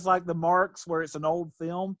it has like the marks where it's an old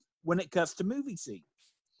film when it cuts to movie scene.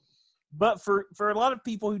 But for a lot of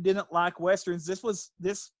people who didn't like Westerns, this was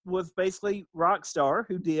basically Rockstar,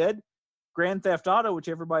 who did Grand Theft Auto, which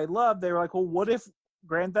everybody loved. They were like, well, what if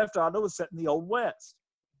Grand Theft Auto was set in the Old West?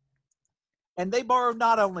 And they borrowed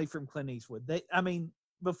not only from Clint Eastwood.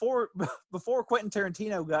 Before Quentin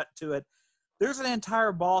Tarantino got to it, there's an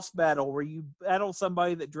entire boss battle where you battle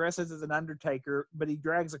somebody that dresses as an undertaker, but he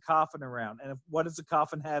drags a coffin around. And what does the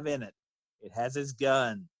coffin have in it? It has his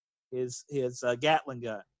gun, his Gatling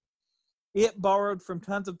gun. It borrowed from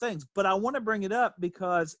tons of things, but I want to bring it up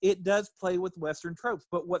because it does play with Western tropes.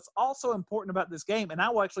 But what's also important about this game, and I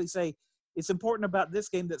will actually say it's important about this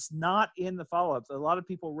game that's not in the follow-ups. A lot of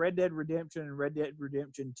people, Red Dead Redemption and Red Dead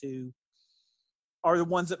Redemption 2 are the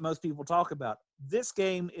ones that most people talk about. This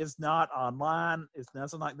game is not online. It's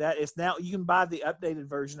nothing like that. It's now, you can buy the updated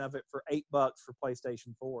version of it for $8 for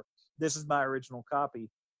PlayStation 4. This is my original copy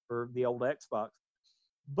for the old Xbox.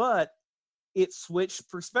 But it switched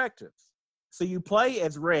perspectives. So you play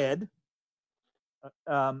as Red,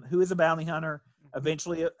 who is a bounty hunter,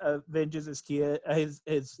 eventually avenges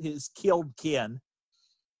his killed kin.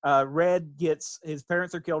 Red his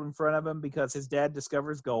parents are killed in front of him because his dad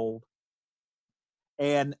discovers gold.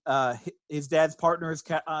 And his dad's partner is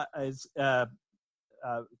caught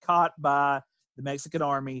by the Mexican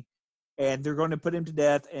army, and they're going to put him to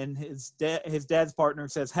death. And his dad's partner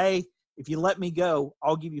says, hey, if you let me go,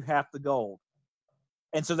 I'll give you half the gold.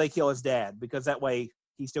 And so they kill his dad because that way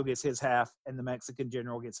he still gets his half and the Mexican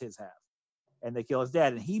general gets his half. And they kill his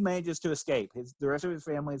dad, and he manages to escape. The rest of his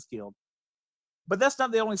family is killed. But that's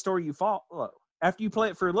not the only story you follow. After you play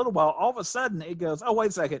it for a little while, all of a sudden it goes, oh, wait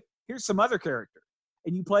a second, here's some other character.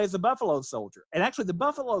 And you play as the Buffalo Soldier. And actually the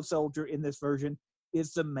Buffalo Soldier in this version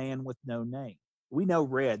is the man with no name. We know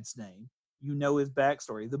Red's name. You know his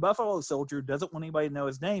backstory. The Buffalo Soldier doesn't want anybody to know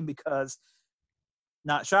his name because,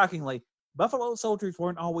 not shockingly, Buffalo Soldiers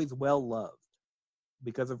weren't always well loved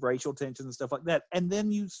because of racial tensions and stuff like that. And then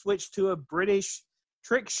you switch to a British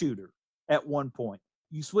trick shooter at one point.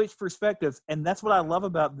 You switch perspectives, and that's what I love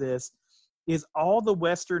about this. is all the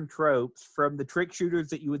Western tropes, from the trick shooters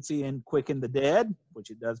that you would see in Quick and the Dead, which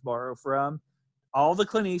it does borrow from, all the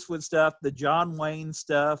Clint Eastwood stuff, the John Wayne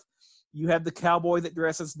stuff. You have the cowboy that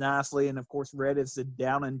dresses nicely, and of course, red is the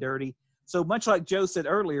down and dirty. So much like Joe said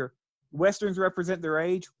earlier, Westerns represent their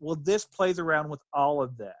age. Well, this plays around with all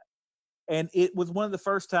of that. And it was one of the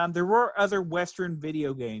first times. There were other Western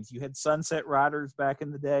video games. You had Sunset Riders back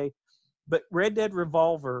in the day. But Red Dead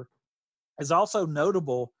Revolver is also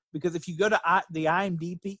notable because if you go to the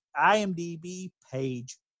IMDb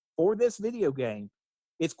page for this video game,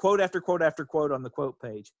 it's quote after quote after quote on the quote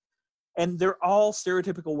page. And they're all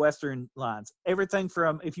stereotypical Western lines. Everything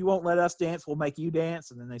from, if you won't let us dance, we'll make you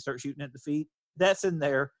dance. And then they start shooting at the feet. That's in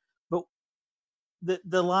there. But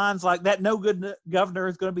the lines like that, no good governor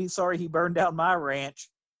is going to be sorry he burned down my ranch.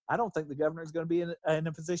 I don't think the governor is going to be in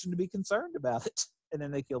a position to be concerned about it. And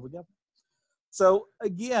then they kill the governor. So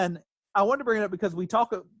again, I wanted to bring it up because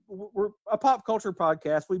we're a pop culture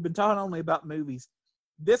podcast. We've been talking only about movies.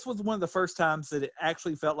 This was one of the first times that it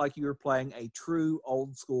actually felt like you were playing a true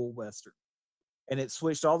old school Western. And it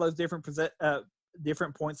switched all those different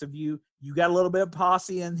points of view. You got a little bit of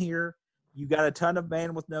Posse in here. You got a ton of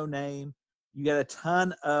Man with No Name. You got a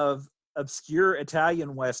ton of obscure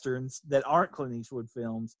Italian Westerns that aren't Clint Eastwood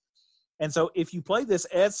films. And so if you play this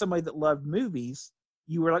as somebody that loved movies,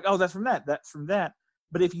 you were like, oh, that's from that.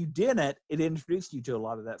 But if you didn't, it introduced you to a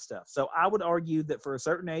lot of that stuff. So I would argue that for a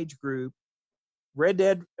certain age group, Red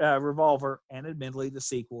Dead Revolver, and admittedly the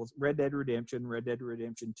sequels, Red Dead Redemption, Red Dead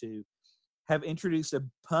Redemption 2, have introduced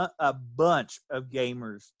a bunch of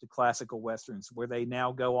gamers to classical Westerns where they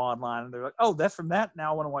now go online and they're like, oh, that's from that.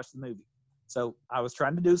 Now I want to watch the movie. So I was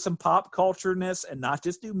trying to do some pop culture-ness and not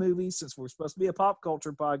just do movies since we're supposed to be a pop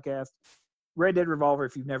culture podcast. Red Dead Revolver,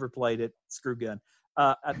 if you've never played it, screw Gun.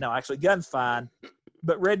 No, actually, Gun's fine.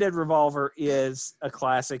 But Red Dead Revolver is a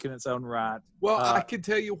classic in its own right. Well, I can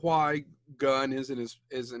tell you why Gun isn't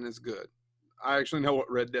as good. I actually know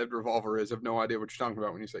what Red Dead Revolver is. I have no idea what you're talking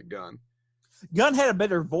about when you say Gun. Gun had a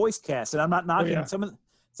better voice cast, and I'm not knocking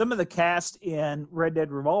some of the cast in Red Dead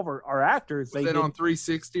Revolver are actors. Was that on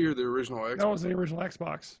 360 or the original Xbox? No, it was the original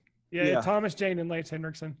Xbox. Yeah. Thomas Jane and Lance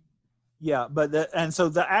Henriksen. Yeah, so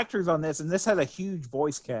the actors on this, and this had a huge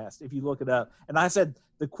voice cast if you look it up. And I said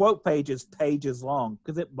the quote page is pages long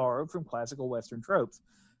because it borrowed from classical Western tropes.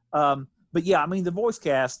 But yeah, I mean, the voice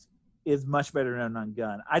cast is much better known on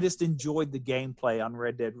Gun. I just enjoyed the gameplay on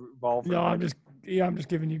Red Dead Revolver. No, I'm just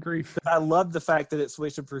giving you grief. I love the fact that it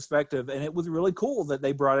switched the perspective, and it was really cool that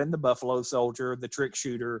they brought in the Buffalo Soldier, the trick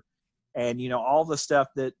shooter, and all the stuff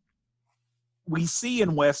that we see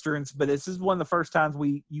in Westerns, but this is one of the first times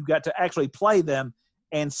you got to actually play them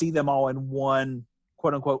and see them all in one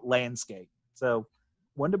quote unquote landscape. So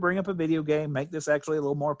wanted to bring up a video game, make this actually a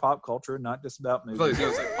little more pop culture, not just about movies. I thought he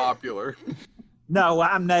was going to say popular. No,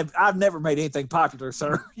 I've never made anything popular,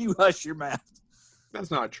 sir. You hush your mouth.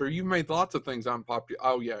 That's not true. You've made lots of things unpopular.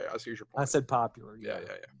 Oh yeah, I see your point. I said popular. Yeah.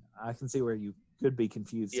 I can see where you could be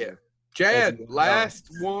confused. Yeah. Chad, last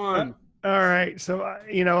one. All right. So,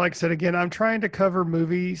 like I said, again, I'm trying to cover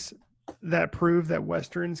movies that prove that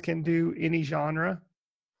Westerns can do any genre.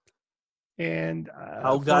 And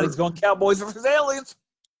he's going Cowboys versus Aliens.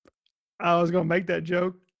 I was going to make that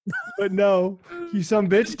joke, but no, you some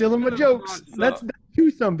bitch stealing my jokes. That's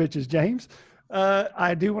two some bitches, James.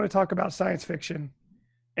 I do want to talk about science fiction,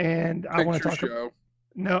 and I want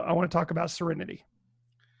to talk about Serenity.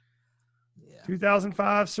 Yeah.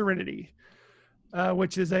 2005 Serenity.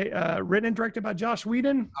 Which is written and directed by Joss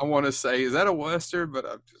Whedon. I want to say, is that a Western?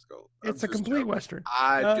 But it's a complete Western.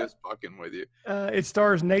 I'm just fucking with you. It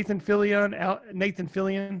stars Nathan Fillion,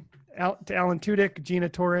 Alan Tudyk, Gina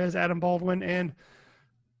Torres, Adam Baldwin, and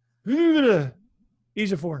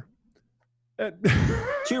Ejiofor.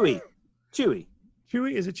 Chewie. Chewie?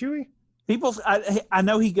 Is it Chewie? I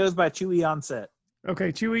know he goes by Chewie on set.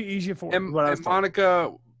 Okay, Chewie Ejiofor. And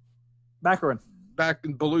Monica Baccarin.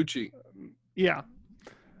 Bellucci. Yeah.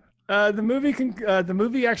 The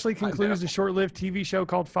movie actually concludes a short-lived TV show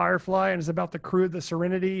called Firefly and is about the crew of the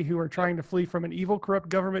Serenity who are trying to flee from an evil, corrupt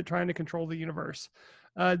government trying to control the universe.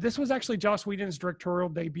 This was actually Joss Whedon's directorial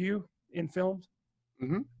debut in films.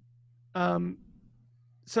 Mm-hmm.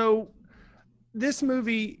 So this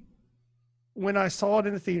movie, when I saw it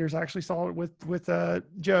in the theaters, I actually saw it with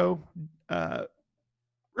Joe.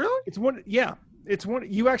 Really? It's one. Yeah, it's one.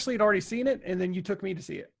 You actually had already seen it, and then you took me to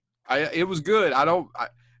see it. It was good.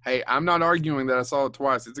 Hey, I'm not arguing that I saw it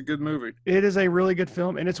twice. It's a good movie. It is a really good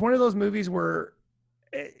film, and it's one of those movies where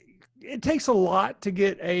it takes a lot to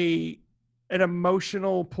get an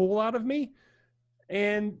emotional pull out of me.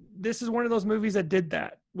 And this is one of those movies that did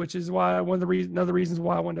that, which is why another reasons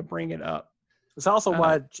why I wanted to bring it up. It's also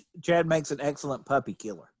why Chad makes an excellent puppy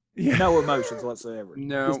killer. Yeah. No emotions whatsoever.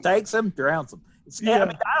 No. Just takes him, drowns him. I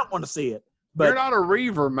mean, I don't want to see it. But You're not a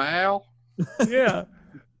reaver, Mal. Yeah.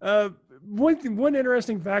 One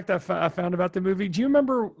interesting fact I found about the movie. Do you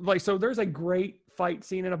remember, so there's a great fight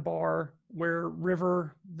scene in a bar where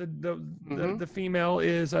River, the female,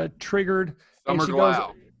 is triggered. Summer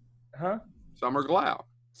Glau. Huh? Summer Glau.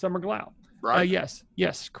 Summer Glau. Right?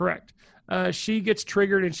 Yes, correct. She gets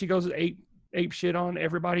triggered and she goes ape shit on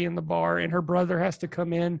everybody in the bar, and her brother has to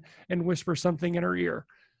come in and whisper something in her ear.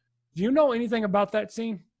 Do you know anything about that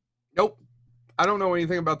scene? Nope. I don't know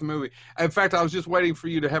anything about the movie. In fact, I was just waiting for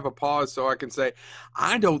you to have a pause so I can say,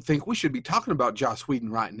 I don't think we should be talking about Joss Whedon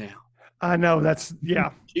right now. I know,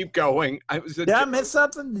 Keep going. Did I miss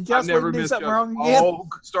something? Did Joss Whedon do something wrong again? Oh,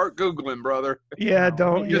 start Googling, brother. Yeah,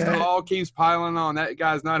 don't. Just all keeps piling on. That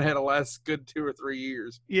guy's not had a last good 2 or 3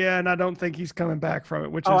 years. Yeah, and I don't think he's coming back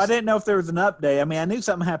from it. I didn't know if there was an update. I mean, I knew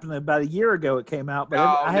something happened about a year ago. It came out, but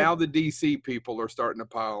now the DC people are starting to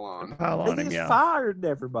pile on. They just fired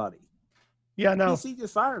everybody. Yeah, no. DC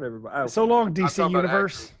just fired everybody. So long, DC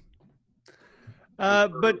Universe.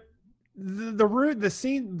 But the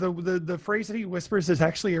scene, the phrase that he whispers is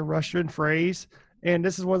actually a Russian phrase, and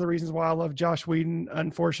this is one of the reasons why I love Joss Whedon.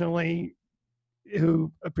 Unfortunately,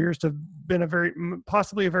 who appears to have been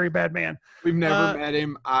possibly a very bad man. We've never met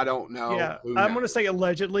him. I don't know. Yeah, I'm going to say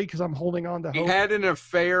allegedly because I'm holding on to hope. He had an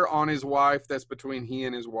affair on his wife. That's between he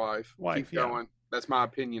and his wife. Keep going. That's my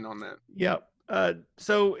opinion on that. Yep.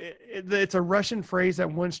 So it's a Russian phrase that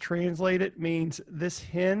once translated means this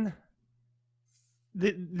hen.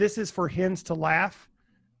 This is for hens to laugh.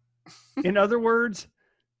 In other words,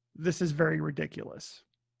 this is very ridiculous.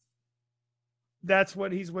 That's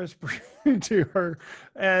what he's whispering to her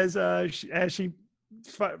as she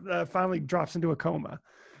finally drops into a coma.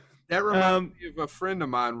 That reminds me of a friend of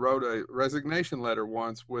mine wrote a resignation letter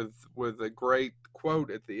once with a great quote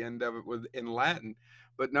at the end of it in Latin.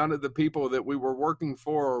 But none of the people that we were working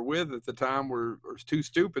for or with at the time were too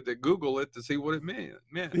stupid to Google it to see what it meant.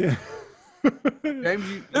 Yeah. James,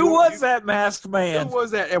 who was that masked man? Who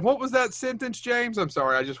was that? And what was that sentence, James? I'm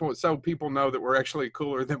sorry. I just want so people know that we're actually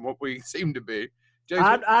cooler than what we seem to be. James,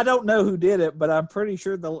 I don't know who did it, but I'm pretty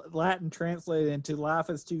sure the Latin translated into "Life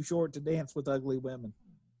is too short to dance with ugly women."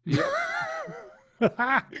 Yeah.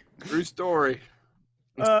 True story.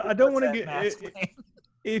 I don't want to get.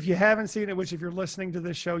 If you haven't seen it, which if you're listening to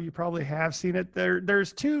this show, you probably have seen it.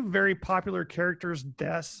 There's 2 very popular characters'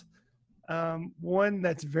 deaths. One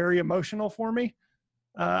that's very emotional for me.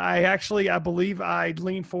 I believe I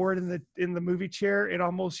leaned forward in the movie chair and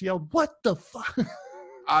almost yelled, "What the fuck?"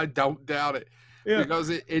 I don't doubt it. Yeah. Because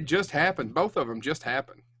it just happened. Both of them just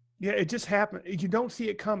happened. Yeah, it just happened. You don't see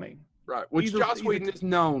it coming. Right. Which Joss Whedon is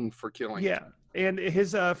known for killing. Yeah. And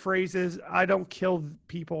his phrase is, "I don't kill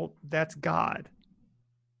people. That's God."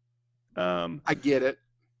 I get it.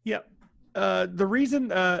 Yeah. The reason,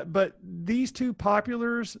 but these 2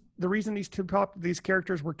 populars, the reason these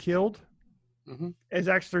characters were killed is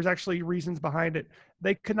there's actually reasons behind it.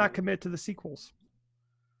 They could not commit to the sequels.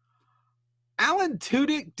 Alan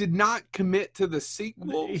Tudyk did not commit to the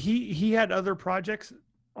sequel. He had other projects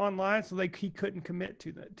online, so he couldn't commit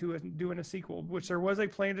to doing a sequel, which there was a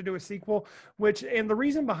plan to do a sequel, and the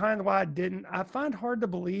reason behind why I find hard to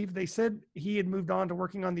believe. They said he had moved on to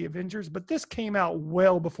working on the Avengers, but this came out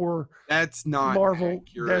well before that's not Marvel.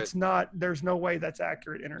 Accurate. There's no way that's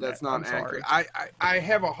accurate. Internet. That's not accurate. I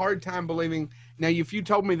have a hard time believing. Now, if you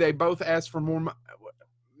told me they both asked for more,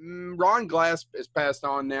 Ron Glass is passed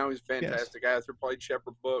on now. He's a fantastic actor, played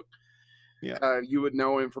Shepard Book. Yeah, you would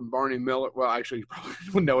know him from Barney Miller. Well, actually, you probably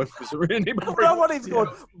wouldn't know him from Serenity. I don't know what he's going.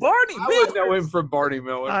 Barney Miller. I would know him from Barney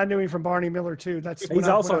Miller. I knew him from Barney Miller too. That's when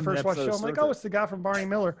I first watched the show. I'm like, it's the guy from Barney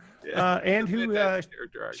Miller, and who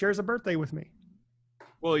shares a birthday with me.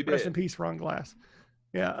 Well, he did. Rest in peace, Ron Glass.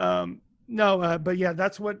 Yeah. No. But yeah,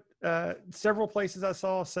 that's what several places I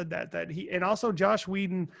saw said that he, and also Joss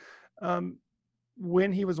Whedon,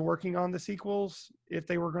 when he was working on the sequels, if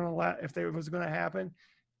it was going to happen,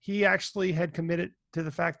 he actually had committed to the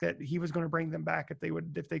fact that he was going to bring them back if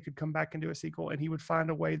they could come back and do a sequel, and he would find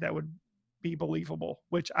a way that would be believable,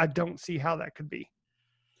 which I don't see how that could be.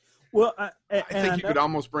 Well, I think you could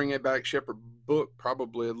almost bring it back Shepard Book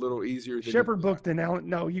probably a little easier than Shepard Book than Alan.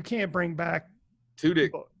 No, you can't bring back Tudyk.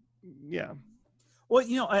 Yeah. Well,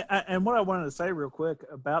 and what I wanted to say real quick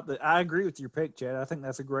about I agree with your pick, Chad. I think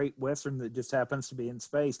that's a great Western that just happens to be in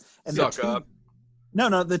space. And Suck up.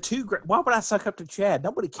 No, the two great. Why would I suck up to Chad?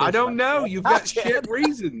 Nobody cares. I don't about know. Chad. You've Not got Chad. shit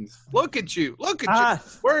reasons. Look at you. Look at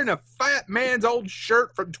you. Wearing a fat man's old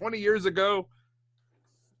shirt from 20 years ago.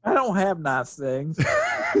 I don't have nice things.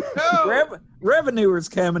 No. Revenuers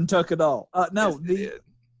came and took it all. No, Yes, it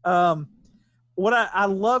did. what I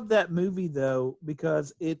love that movie though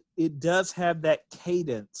because it does have that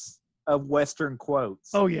cadence of Western quotes.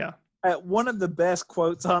 Oh yeah. One of the best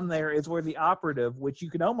quotes on there is where the operative, which you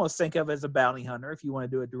can almost think of as a bounty hunter if you want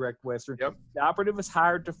to do a direct Western, Yep. the operative is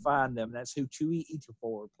hired to find them. That's who Chewie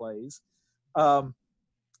Ejiofor plays.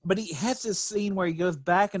 But he has this scene where he goes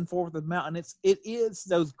back and forth with Mal, and it is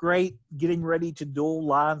those great getting ready to duel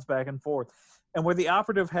lines back and forth. And where the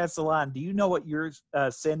operative has the line, "Do you know what your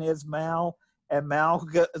sin is, Mal?" And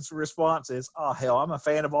Mal's response is, "Oh hell, I'm a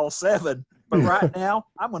fan of all 7, but right now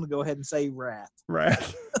I'm going to go ahead and say Wrath."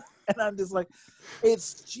 Right. And I'm just like,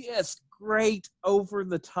 it's just great, over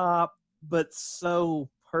the top, but so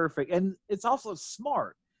perfect. And it's also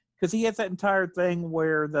smart because he has that entire thing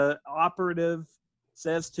where the operative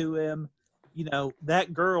says to him, you know,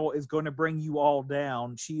 that girl is going to bring you all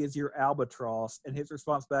down. She is your albatross. And his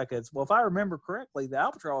response back is, well, if I remember correctly, the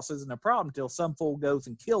albatross isn't a problem until some fool goes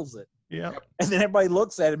and kills it. Yeah. And then everybody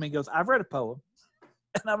looks at him and goes, I've read a poem.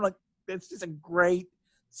 And I'm like, it's just a great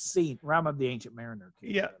scene. Rhyme of the Ancient Mariner.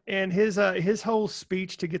 Yeah. And his whole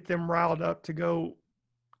speech to get them riled up to go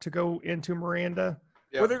into Miranda.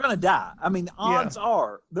 Yeah. Well, they're going to die. I mean, odds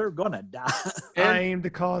are they're going to die. I aim to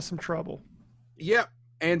cause some trouble. Yep.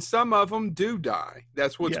 And some of them do die.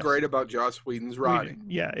 That's what's Yes. great about Joss Whedon's writing.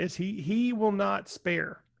 Yeah, is he will not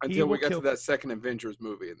spare. Until we got to that second Avengers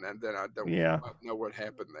movie, and then I don't know what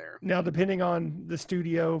happened there. Now, depending on the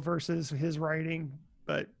studio versus his writing,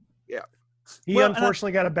 but yeah, he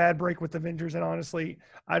unfortunately got a bad break with Avengers. And honestly,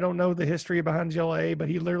 I don't know the history behind JLA, but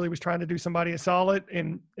he literally was trying to do somebody a solid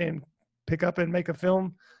and pick up and make a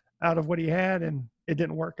film out of what he had, and it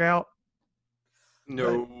didn't work out.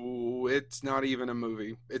 No, it's not even a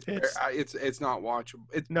movie. It's not watchable.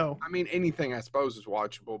 No, I mean anything I suppose is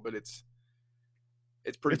watchable, but it's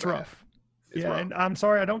pretty. It's bad. Rough. It's rough. And I'm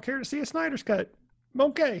sorry, I don't care to see a Snyder's cut.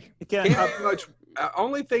 Okay.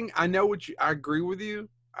 Only thing I know I agree with you.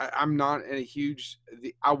 I'm not in a huge.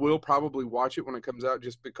 I will probably watch it when it comes out,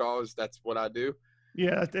 just because that's what I do.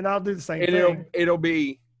 Yeah, and I'll do the same thing. It'll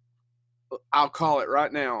be. I'll call it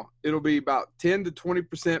right now. It'll be about 10 to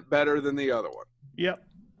 20% better than the other one. Yep.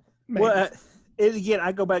 Maybe. Well, again,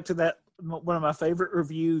 I go back to that one of my favorite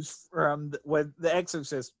reviews from the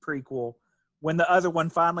Exorcist prequel, when the other one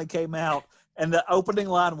finally came out, and the opening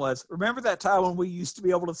line was, "Remember that time when we used to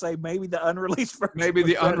be able to say maybe the unreleased version?" Maybe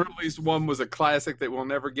the unreleased one was a classic that we'll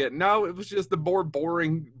never get. No, it was just the more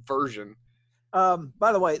boring version.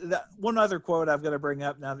 By the way, one other quote I've got to bring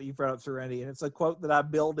up now that you brought up Serenity, and it's a quote that I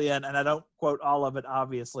build in, and I don't quote all of it,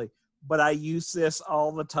 obviously, but I use this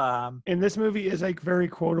all the time. And this movie is a very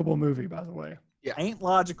quotable movie, by the way. Yeah. Ain't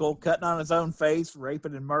logical, cutting on his own face,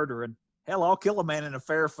 raping and murdering. Hell, I'll kill a man in a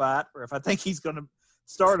fair fight, or if I think he's going to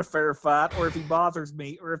start a fair fight, or if he bothers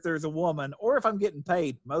me, or if there's a woman, or if I'm getting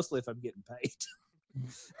paid, mostly if I'm getting paid.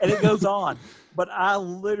 And it goes on. But I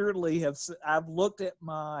literally I've looked at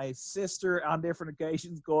my sister on different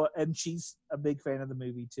occasions, and she's a big fan of the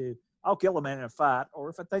movie too. I'll kill a man in a fight, or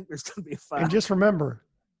if I think there's going to be a fight. And just remember,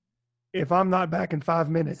 if I'm not back in 5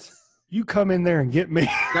 minutes, you come in there and get me.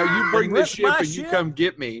 Now you bring the ship and you come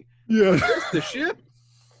get me. Yeah. Risk the ship?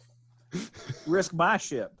 Risk my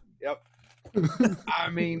ship. Yep. I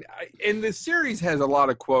mean, and the series has a lot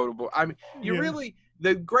of quotable. I mean,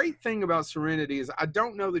 the great thing about Serenity is I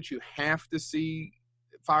don't know that you have to see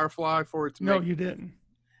Firefly for it to make. No, you didn't.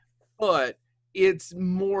 But it's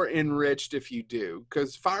more enriched if you do,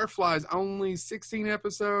 because Firefly is only 16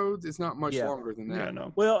 episodes. It's not much longer than that. Yeah,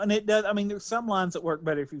 no. Well, and it does. I mean, there's some lines that work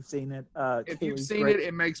better if you've seen it. If you've seen it,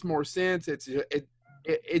 it makes more sense. It's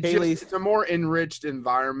a more enriched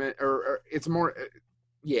environment, or it's more.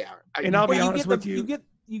 Yeah. And I'll be honest with you.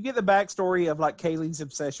 You get the backstory of like Kaylee's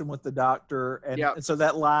obsession with the doctor, and so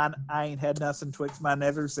that line, "I ain't had nothing twixt my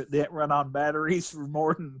nethers that didn't run on batteries for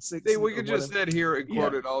more than 6." See, we could just sit here and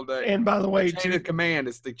quote it all day. And by the way, chain of command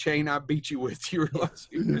is the chain I beat you with. You realize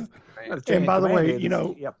and by the way,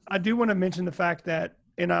 I do want to mention the fact that,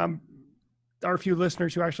 and our few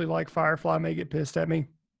listeners who actually like Firefly may get pissed at me.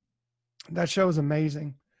 That show is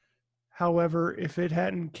amazing. However, if it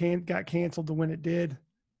hadn't got canceled the when it did,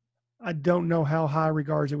 I don't know how high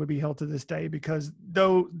regards it would be held to this day, because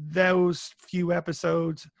those few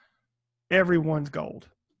episodes, everyone's gold.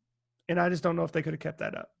 And I just don't know if they could have kept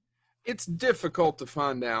that up. It's difficult to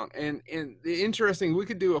find out. And the interesting, we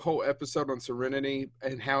could do a whole episode on Serenity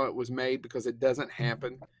and how it was made, because it doesn't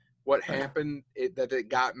happen. what happened that it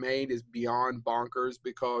got made is beyond bonkers,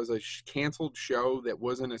 because a canceled show that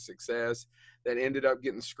wasn't a success that ended up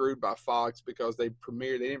getting screwed by Fox because they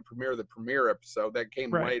didn't premiere the premiere episode that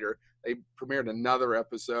came later. They premiered another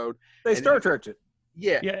episode. They Star Trek it.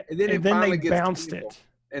 Yeah. And then they bounced it.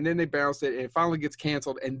 And then they bounced it, and it finally gets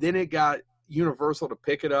canceled. And then it got Universal to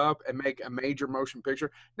pick it up and make a major motion picture.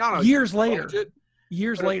 Years later.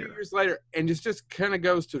 Years later. And it just kind of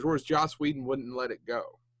goes towards Joss Whedon wouldn't let it go.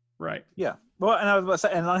 Right. Yeah. Well, and I was about to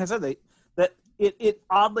say, and like I said, it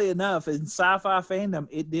oddly enough in sci-fi fandom,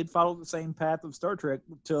 it did follow the same path of Star Trek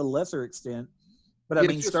to a lesser extent. But I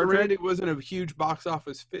mean, Star Trek, it wasn't a huge box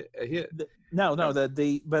office hit.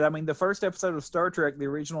 But I mean, the first episode of Star Trek, the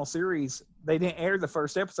original series, they didn't air the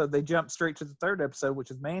first episode. They jumped straight to the third episode,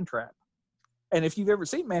 which is Man Trap. And if you've ever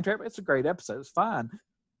seen Man Trap, it's a great episode. It's fine,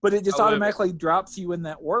 but it just automatically drops you in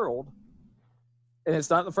that world. And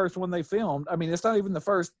it's not the first one they filmed. I mean, it's not even the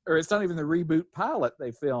first, or it's not even the reboot pilot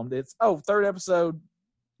they filmed. It's, third episode,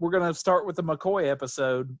 we're going to start with the McCoy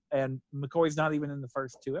episode, and McCoy's not even in the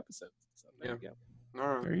first two episodes. So there you go. All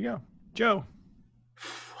right. There you go. Joe.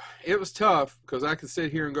 It was tough because I could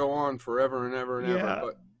sit here and go on forever and ever and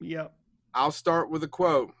ever. But I'll start with a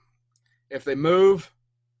quote. If they move,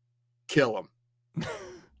 kill them.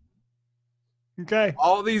 Okay.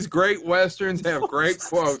 All these great Westerns have great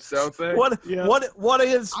quotes, don't they? I'm going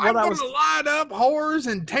to line up horrors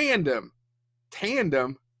in tandem,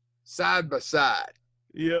 side by side.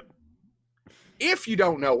 Yep. If you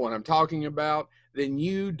don't know what I'm talking about, then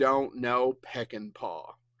you don't know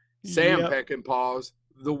Peckinpah. Sam Peckinpah's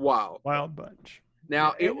The Wild Bunch.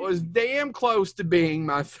 Now, it was damn close to being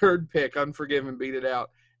my third pick. Unforgiven beat it out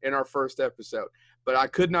in our first episode. But I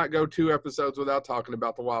could not go 2 episodes without talking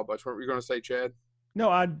about The Wild Bunch. What were you going to say, Chad? No,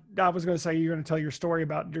 I was going to say you're going to tell your story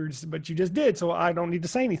about Dirge, but you just did, so I don't need to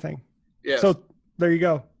say anything. Yeah. So there you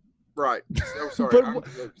go. Right. So sorry.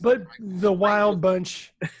 but The Wild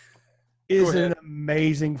Bunch is an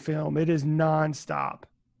amazing film. It is nonstop.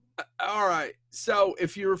 All right. So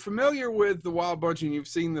if you're familiar with The Wild Bunch and you've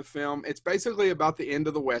seen the film, it's basically about the end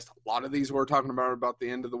of the West. A lot of these we're talking about the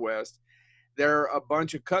end of the West. They're a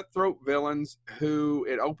bunch of cutthroat villains who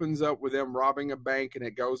it opens up with them robbing a bank and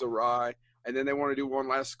it goes awry. And then they want to do one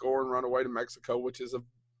last score and run away to Mexico, which is a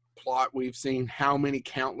plot we've seen how many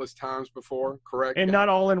countless times before, correct? And not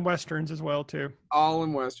all in Westerns as well, too. All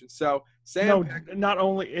in Westerns. So not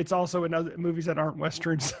only, it's also in other movies that aren't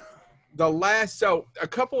Westerns. So a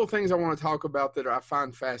couple of things I want to talk about that I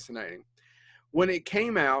find fascinating. When it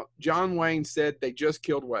came out, John Wayne said they just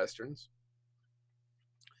killed Westerns.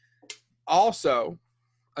 Also,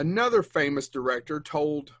 another famous director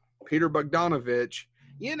told Peter Bogdanovich,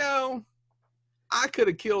 I could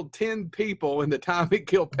have killed 10 people in the time it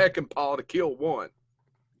killed Peckinpah to kill one.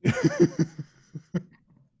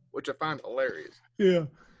 Which I find hilarious. Yeah.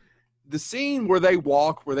 The scene where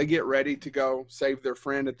they get ready to go save their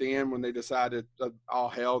friend at the end when they decided, all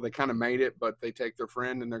hell, they kind of made it, but they take their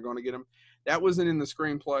friend and they're going to get him. That wasn't in the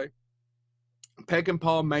screenplay.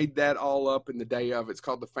 Peckinpah made that all up in the day of. It's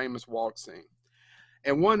called the famous walk scene.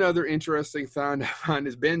 And one other interesting thing I find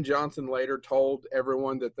is Ben Johnson later told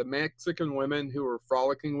everyone that the Mexican women who were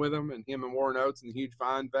frolicking with him and Warren Oates in huge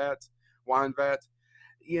wine vats,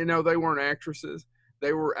 they weren't actresses.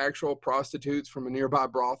 They were actual prostitutes from a nearby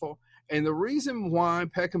brothel. And the reason why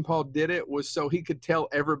Peckinpah did it was so he could tell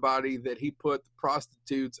everybody that he put the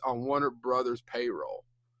prostitutes on Warner Brothers' payroll.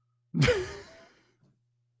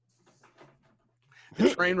 The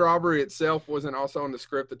train robbery itself wasn't also in the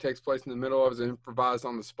script that takes place in the middle of it. It was improvised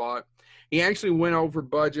on the spot. He actually went over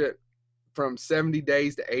budget from 70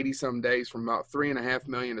 days to 80-some days, from about $3.5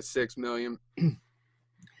 million to $6 million.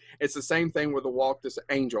 It's the same thing with the walk. This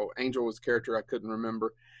Angel. Angel was a character I couldn't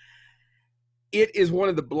remember. It is one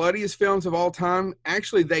of the bloodiest films of all time.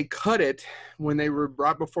 Actually, they cut it when they were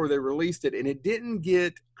right before they released it, and it didn't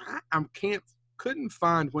get. Couldn't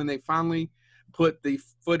find when they finally put the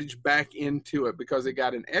footage back into it because it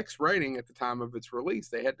got an X rating at the time of its release.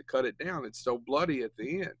 They had to cut it down. It's so bloody at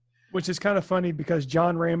the end. Which is kind of funny because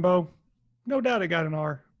John Rambo, no doubt it got an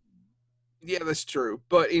R. Yeah, that's true.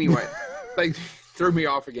 But anyway, they threw me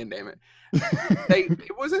off again, damn it.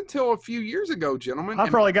 It wasn't until a few years ago, gentlemen. I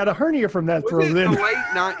probably got a hernia from that throw then.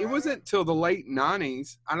 It wasn't until the late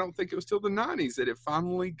 90s. I don't think it was till the 90s that it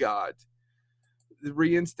finally got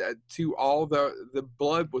reinstated to all the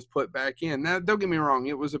blood was put back in. Now, don't get me wrong,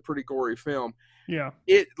 it was a pretty gory film. Yeah.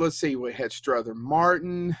 Let's see, we had Strother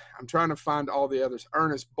Martin. I'm trying to find all the others.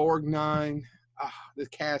 Ernest Borgnine. The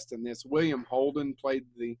cast in this. William Holden played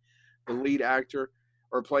the lead actor,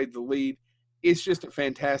 or played the lead. It's just a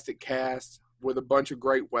fantastic cast with a bunch of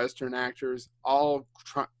great Western actors, all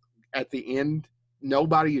at the end.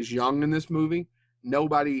 Nobody is young in this movie.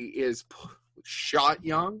 Nobody is shot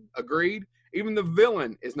young. Agreed. Even the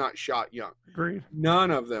villain is not shot young. Agreed.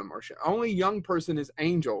 None of them are shot. Only young person is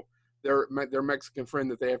Angel, their Mexican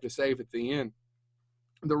friend that they have to save at the end.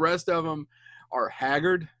 The rest of them are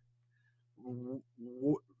haggard,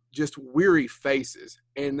 just weary faces,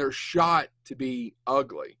 and they're shot to be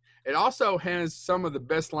ugly. It also has some of the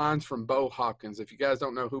best lines from Bo Hopkins. If you guys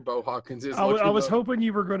don't know who Bo Hopkins is, I was hoping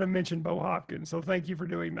you were going to mention Bo Hopkins, so thank you for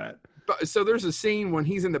doing that. So there's a scene when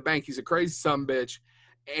he's in the bank. He's a crazy sumbitch,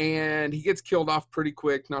 and he gets killed off pretty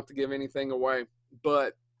quick, not to give anything away.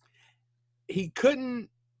 But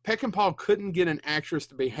Peckinpah couldn't get an actress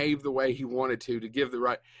to behave the way he wanted to give the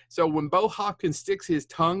right. So when Bo Hopkins sticks his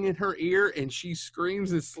tongue in her ear and she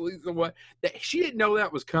screams and sleeps away, she didn't know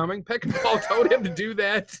that was coming. Peckinpah told him to do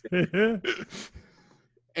that.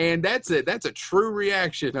 And that's it. That's a true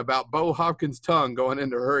reaction about Bo Hopkins' tongue going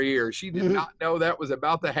into her ear. She did not know that was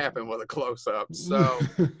about to happen with a close-up. So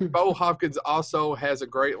Bo Hopkins also has a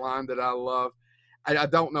great line that I love. I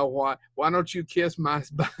don't know why. Why don't you kiss my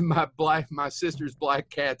sister's black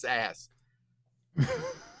cat's ass?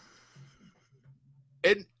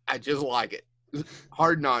 I just like it. It's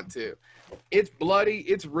hard not to. It's bloody.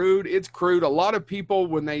 It's rude. It's crude. A lot of people,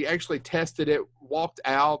 when they actually tested it, walked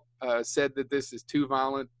out, said that this is too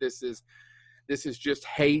violent. This is just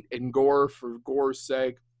hate and gore for gore's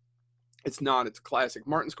sake. It's not. It's classic.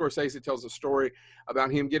 Martin Scorsese tells a story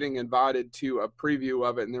about him getting invited to a preview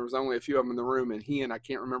of it, and there was only a few of them in the room, and he and I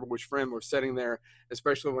can't remember which friend were sitting there,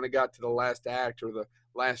 especially when it got to the last act or the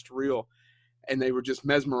last reel, and they were just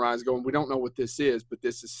mesmerized going, we don't know what this is, but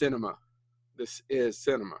this is cinema. This is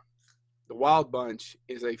cinema. The Wild Bunch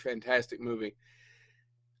is a fantastic movie.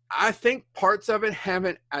 I think parts of it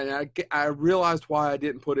haven't, and I realized why I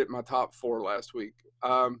didn't put it in my top 4 last week,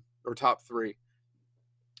 or top 3.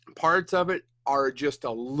 Parts of it are just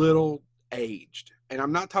a little aged. And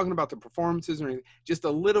I'm not talking about the performances or anything, just a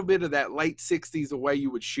little bit of that late 60s, the way you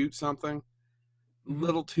would shoot something. A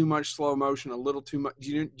little too much slow motion, a little too much.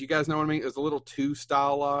 Do you guys know what I mean? It was a little too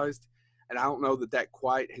stylized. And I don't know that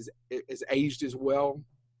quite has aged as well.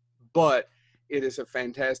 But it is a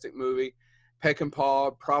fantastic movie.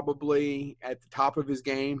 Peckinpah probably at the top of his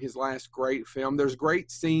game, his last great film. There's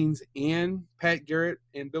great scenes in Pat Garrett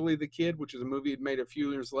and Billy the Kid, which is a movie he made a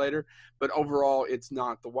few years later, but overall it's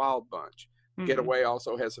not The Wild Bunch. Mm-hmm. Getaway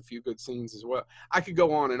also has a few good scenes as well. I could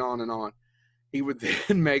go on and on and on. He would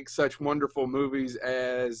then make such wonderful movies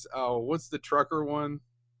as, what's the trucker one?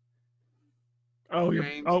 I'm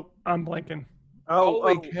blanking.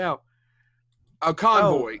 Holy cow.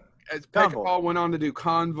 Convoy. As Peckinpah went on to do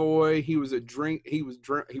Convoy, he would drink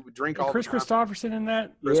all Chris the time. Christopherson in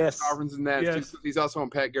that? Chris Christopherson's in that. Yes. He's also on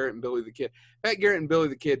Pat Garrett and Billy the Kid. Pat Garrett and Billy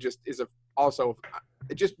the Kid just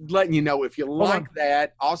letting you know, if you like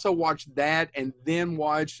that, also watch that and then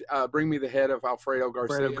watch Bring Me the Head of Alfredo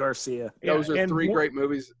Garcia. Those are 3 great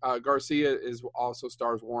movies. Garcia also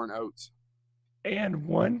stars Warren Oates. And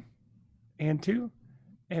 1 and 2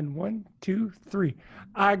 and 1, 2, 3.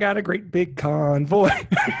 I got a great big convoy.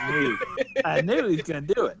 I knew he was going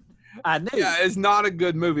to do it. I knew. Yeah, it's not a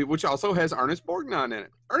good movie, which also has Ernest Borgnine in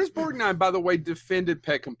it. Ernest Borgnine, by the way, defended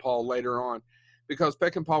Peckinpah later on because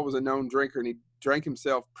Peckinpah was a known drinker and he drank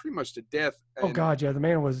himself pretty much to death. Oh, God, yeah. The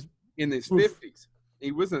man was in his 50s.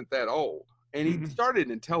 He wasn't that old. And he started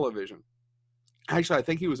in television. Actually, I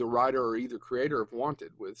think he was a writer or either creator of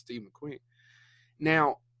Wanted with Steve McQueen.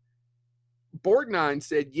 Now, Borgnine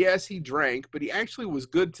said, yes, he drank, but he actually was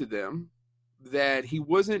good to them, that he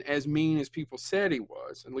wasn't as mean as people said he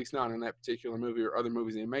was, at least not in that particular movie or other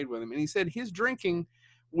movies he made with him. And he said his drinking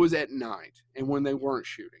was at night and when they weren't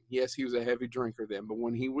shooting. Yes, he was a heavy drinker then, but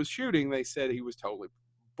when he was shooting, they said he was totally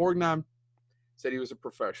 – Borgnine said he was a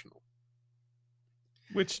professional.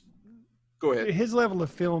 Which – Go ahead. His level of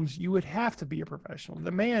films, you would have to be a professional.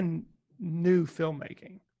 The man knew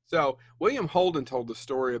filmmaking. So William Holden told the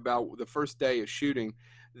story about the first day of shooting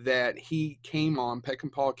that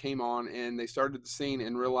Peckinpah came on, and they started the scene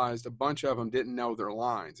and realized a bunch of them didn't know their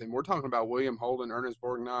lines. And we're talking about William Holden, Ernest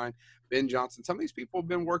Borgnine, Ben Johnson. Some of these people have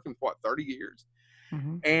been working for, 30 years.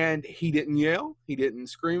 Mm-hmm. And he didn't yell. He didn't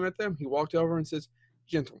scream at them. He walked over and says,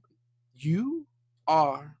 gentlemen, you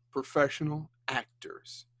are professional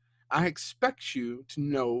actors. I expect you to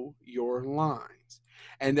know your lines.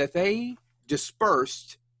 And that they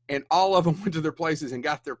dispersed, and all of them went to their places and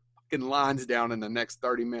got their fucking lines down in the next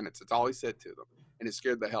 30 minutes. That's all he said to them. And it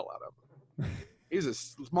scared the hell out of him. He's a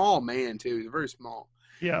small man, too. He's very small.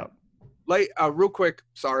 Yeah. Real quick,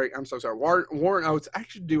 sorry, I'm so sorry. Warren Oates, I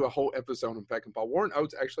should do a whole episode on Peckinpah. Warren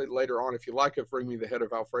Oates actually later on, if you like it, bring me the head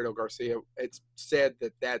of Alfredo Garcia. It's said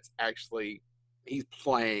that that's actually he's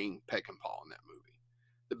playing Peckinpah in that movie.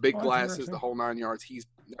 The big glasses, the whole 9 yards.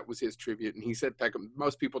 That was his tribute, and he said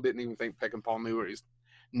most people didn't even think Peckinpah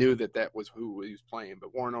knew that was who he was playing,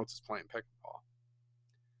 but Warren Oates is playing Peckinpah.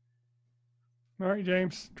 All right,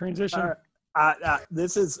 James, transition.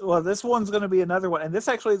 This one's going to be another one, and this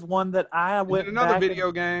actually is one that I went. Another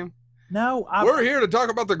video game. No, we're here to talk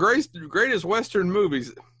about the greatest Western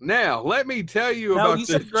movies. Now, let me tell you about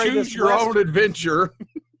the Choose Your Own Adventure.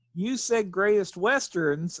 You said greatest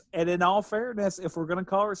Westerns, and in all fairness, if we're going to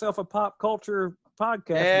call ourselves a pop culture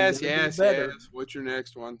podcast, yes. What's your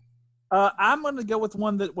next one? I'm going to go with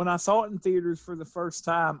one that when I saw it in theaters for the first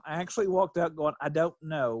time, I actually walked out going, I don't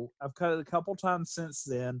know. I've cut it a couple times since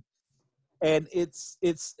then. And it's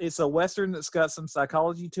a Western that's got some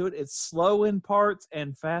psychology to it. It's slow in parts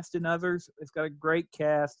and fast in others. It's got a great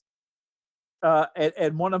cast.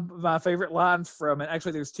 And one of my favorite lines from it,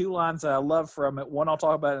 actually there's two lines that I love from it. One I'll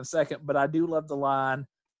talk about in a second, but I do love the line,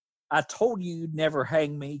 I told you you'd never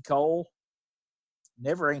hang me, Cole.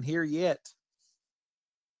 Never ain't here yet.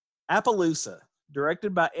 Appaloosa,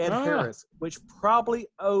 directed by Ed Harris, which probably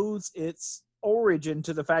owes its origin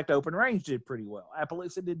to the fact Open Range did pretty well.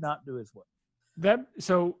 Appaloosa did not do as well.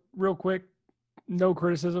 So real quick, no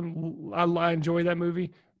criticism. I enjoy that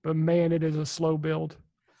movie, but man, it is a slow build.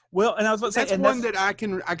 Well, and I was about to say, that's one that I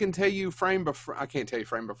can tell you frame by frame. I can't tell you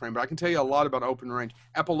frame by frame, but I can tell you a lot about Open Range.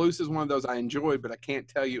 Appaloosa is one of those I enjoyed, but I can't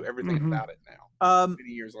tell you everything about it now. Many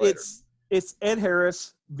years later. It's Ed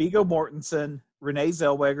Harris, Viggo Mortensen, Renee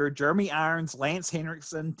Zellweger, Jeremy Irons, Lance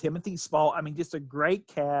Henriksen, Timothy Spall. I mean, just a great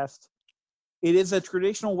cast. It is a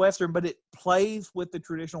traditional Western, but it plays with the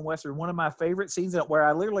traditional Western. One of my favorite scenes where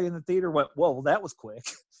I literally in the theater went, whoa, that was quick,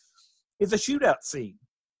 is a shootout scene.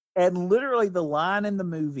 And literally the line in the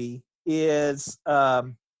movie is,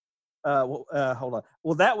 hold on.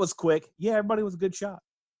 Well, that was quick. Yeah, everybody was a good shot.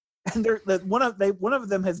 And one of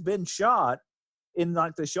them has been shot in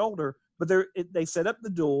like the shoulder, but they set up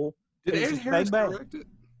the duel. Did Ed Harris direct it?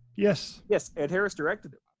 Yes, Ed Harris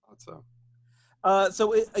directed it. I thought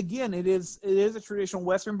so. It is a traditional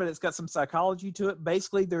Western, but it's got some psychology to it.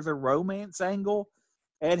 Basically, there's a romance angle.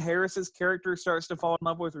 Ed Harris's character starts to fall in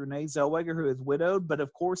love with Renee Zellweger, who is widowed, but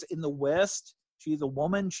of course, in the West, she's a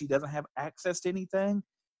woman. She doesn't have access to anything.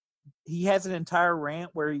 He has an entire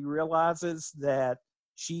rant where he realizes that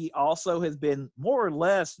she also has been more or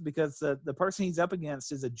less, because the person he's up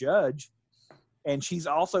against is a judge, and she's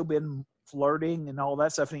also been flirting and all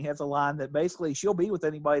that stuff. And he has a line that basically she'll be with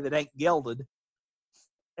anybody that ain't gelded.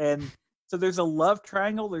 And so there's a love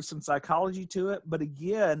triangle. There's some psychology to it. But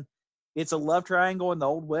again, it's a love triangle in the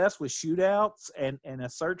Old West with shootouts and a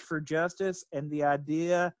search for justice and the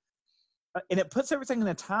idea. And it puts everything in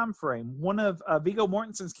a time frame. One of Viggo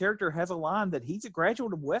Mortensen's character has a line that he's a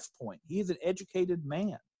graduate of West Point. He is an educated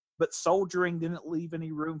man, but soldiering didn't leave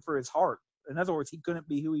any room for his heart. In other words, he couldn't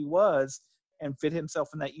be who he was and fit himself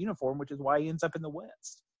in that uniform, which is why he ends up in the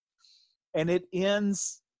West. And it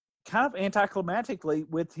ends kind of anticlimactically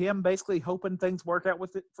with him basically hoping things work out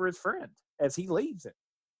with it for his friend as he leaves it.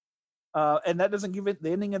 And that doesn't give it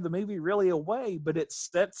the ending of the movie really away, but it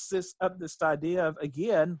sets this idea of,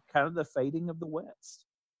 again, kind of the fading of the West.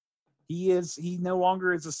 He no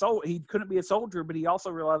longer is a soldier. He couldn't be a soldier, but he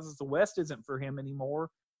also realizes the West isn't for him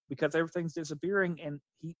anymore because everything's disappearing. And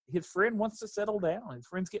his friend wants to settle down. His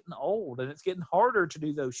friend's getting old, and it's getting harder to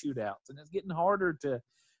do those shootouts, and it's getting harder to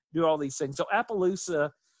do all these things. So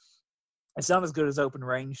Appaloosa, it's not as good as Open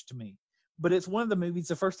Range to me. But it's one of the movies,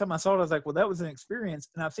 the first time I saw it, I was like, well, that was an experience.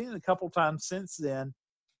 And I've seen it a couple times since then.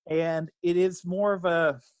 And it is more of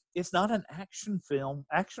it's not an action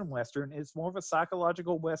Western. It's more of a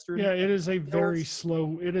psychological Western. Yeah, it is a very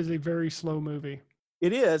slow movie.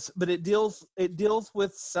 It is, but it deals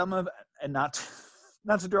with some of, and not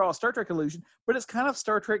to draw a Star Trek illusion, but it's kind of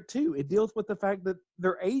Star Trek too. It deals with the fact that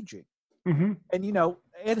they're aging. Mm-hmm. And,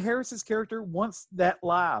 Ed Harris's character wants that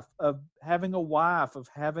life of having a wife, of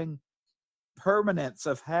having permanence,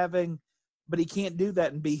 but he can't do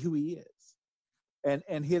that and be who he is,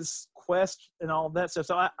 and his quest and all that stuff.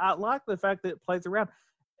 So I like the fact that it plays around.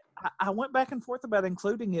 I went back and forth about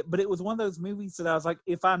including it, but it was one of those movies that I was like,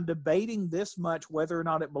 if I'm debating this much whether or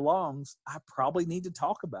not it belongs, I probably need to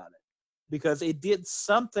talk about it because it did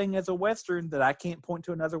something as a Western that I can't point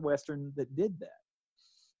to another Western that did that.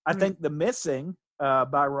 I think The Missing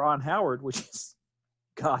by Ron Howard, which is,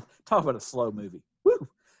 God, talk about a slow movie. Woo!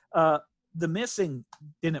 The Missing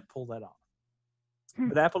didn't pull that off.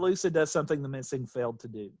 But Appaloosa does something The Missing failed to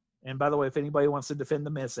do. And by the way, if anybody wants to defend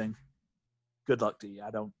The Missing, good luck to you.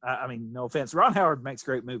 I mean, no offense. Ron Howard makes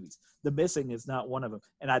great movies. The Missing is not one of them.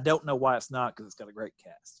 And I don't know why it's not, because it's got a great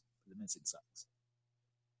cast. The Missing sucks.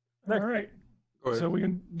 All right. So we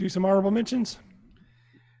can do some honorable mentions.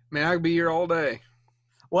 Man, I could be here all day.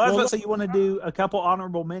 Well, I was about to say, you want to do a couple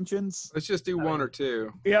honorable mentions? Let's just do one or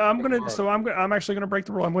two. Yeah, I'm actually gonna break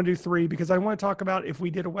the rule. I'm gonna do 3 because I want to talk about if we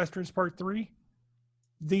did a Westerns Part 3.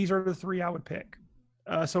 These are the 3 I would pick.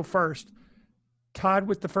 So first, tied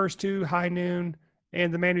with the first 2, High Noon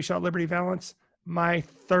and The Man Who Shot Liberty Valance. My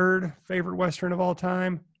third favorite Western of all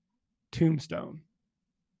time, Tombstone.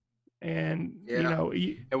 And and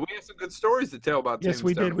we have some good stories to tell about. Yes,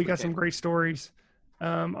 Tombstone, we did. We got some great stories.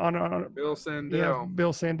 On Bill Sandell. Yeah,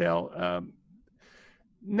 Bill Sandell.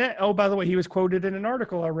 By the way, he was quoted in an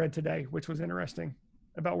article I read today, which was interesting,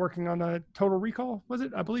 about working on a Total Recall. Was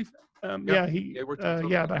it? I believe. About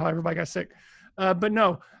how everybody got sick. But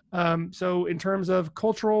no. So in terms of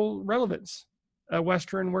cultural relevance, a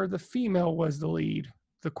Western where the female was the lead,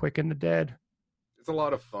 The Quick and the Dead. It's a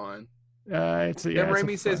lot of fun.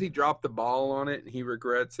 Raimi says he dropped the ball on it and he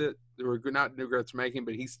regrets it. Not regrets making,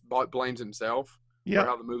 but he blames himself for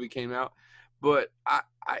how the movie came out. But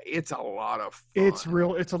it's a lot of fun.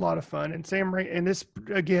 It's a lot of fun. And Sam Raimi, and this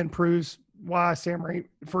again proves why Sam Raimi,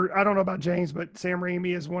 I don't know about James, but Sam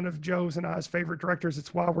Raimi is one of Joe's and I's favorite directors.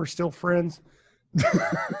 It's why we're still friends.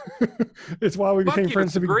 It's why we became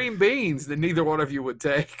friends. Green beans that neither one of you would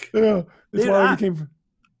take. Yeah, it's why we became.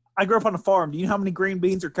 I grew up on a farm. Do you know how many green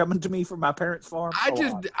beans are coming to me from my parents' farm?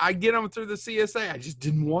 I get them through the CSA. I just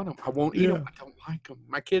didn't want them. I won't eat them. I don't like them.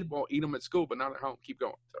 My kid won't eat them at school, but not at home. Keep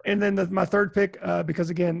going. Sorry. And then my third pick, because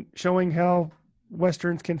again, showing how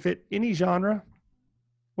Westerns can fit any genre,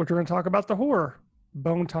 which we're going to talk about, the horror,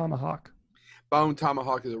 Bone Tomahawk. Bone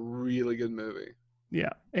Tomahawk is a really good movie.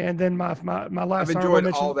 Yeah, and then my last. I've enjoyed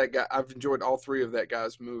all that guy. I've enjoyed all 3 of that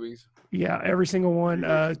guy's movies. Yeah, every single one.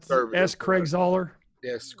 S. Craig Zoller.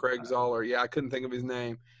 Yes, Craig Zoller. Yeah, I couldn't think of his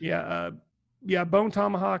name. Yeah, Bone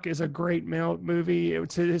Tomahawk is a great movie.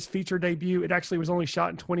 It's his feature debut. It actually was only shot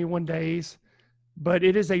in 21 days, but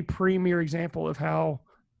it is a premier example of how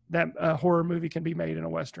that horror movie can be made in a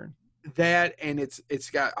Western. That, and it's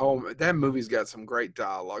got that movie's got some great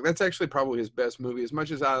dialogue. That's actually probably his best movie. As much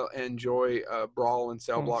as I enjoy Brawl in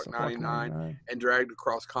Cell Block 99 and Dragged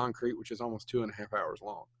Across Concrete, which is almost 2.5 hours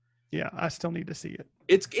long. Yeah, I still need to see it.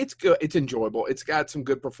 It's good. It's enjoyable. It's got some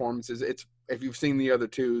good performances. If you've seen the other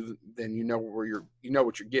 2, then you know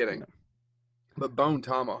what you're getting. Yeah. But Bone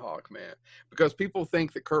Tomahawk, man, because people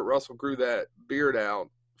think that Kurt Russell grew that beard out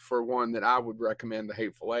for one that I would recommend, The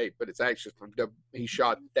Hateful Eight, but it's actually he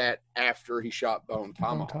shot that after he shot Bone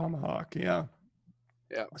Tomahawk. Bone Tomahawk, yeah.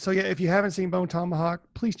 Yeah. So yeah, if you haven't seen Bone Tomahawk,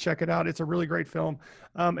 please check it out. It's a really great film.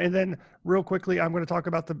 And then real quickly, I'm going to talk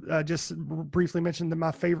about just briefly mention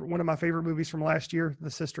one of my favorite movies from last year,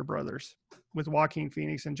 The Sister Brothers, with Joaquin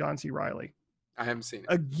Phoenix and John C. Reilly. I haven't seen it.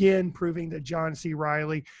 Again, proving that John C.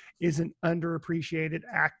 Reilly is an underappreciated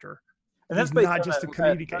actor. And that's not just a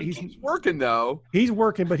comedic. He's working though. He's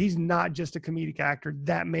working, but he's not just a comedic actor.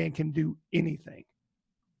 That man can do anything.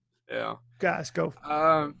 Yeah. Guys, go.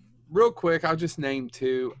 Real quick, I'll just name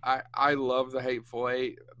 2. I love The Hateful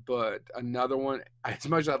Eight, but another one, as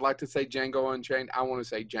much as I'd like to say Django Unchained, I want to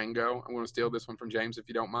say Django. I'm going to steal this one from James, if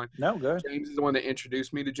you don't mind. No, go ahead. James is the one that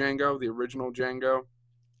introduced me to Django, the original Django.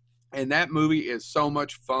 And that movie is so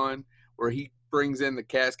much fun, where he brings in the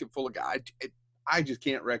casket full of guys. I just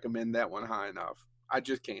can't recommend that one high enough. I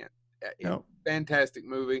just can't. No. Fantastic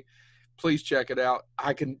movie. Please check it out.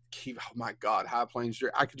 I can keep. Oh my God, High Plains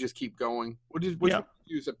Drift. I could just keep going. Which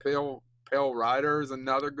use a Pale Rider is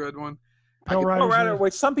another good one. Pale Rider,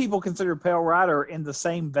 which some people consider Pale Rider in the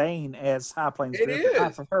same vein as High Plains Drifter. It is. I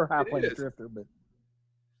prefer High Plains Drifter, but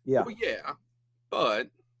yeah. Well, yeah, but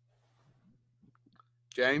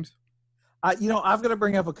James, I've got to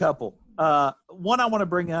bring up a couple. One I want to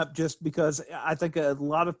bring up just because I think a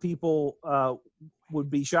lot of people would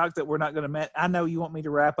be shocked that we're not going to I know you want me to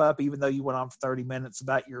wrap up, even though you went on for 30 minutes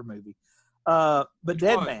about your movie. But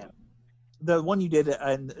Dead Man, the one you did,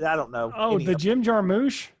 and I don't know. Oh, the Jim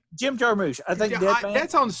Jarmusch? Jim Jarmusch. I think Dead Man.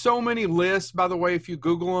 That's on so many lists, by the way, if you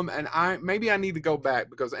Google them. And I need to go back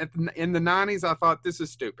because in the 90s, I thought this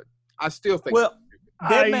is stupid. I still think it's stupid.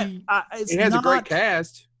 Dead Man, it has a great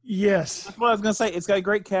cast. Yes. That's what I was going to say. It's got a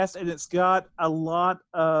great cast, and it's got a lot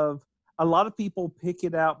of people pick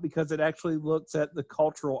it out because it actually looks at the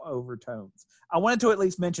cultural overtones. I wanted to at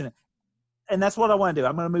least mention it. And that's what I want to do.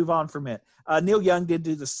 I'm going to move on from it. Neil Young did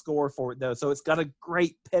do the score for it, though, so it's got a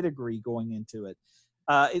great pedigree going into it.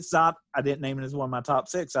 It's not – I didn't name it as one of my top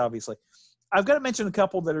 6, obviously. I've got to mention a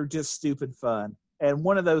couple that are just stupid fun, and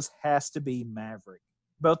one of those has to be Maverick.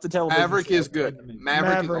 Both the television Maverick shows is good. and the movie.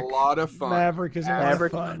 Maverick is a lot of fun. Maverick is a lot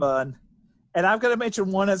Maverick of is fun. fun. And I'm going to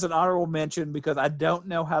mention one as an honorable mention because I don't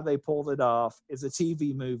know how they pulled it off. Is a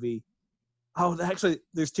TV movie. Oh, actually,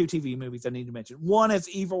 there's two TV movies I need to mention. One is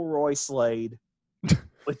Evil Roy Slade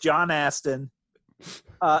with John Aston.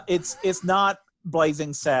 It's not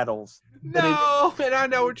Blazing Saddles. No, and I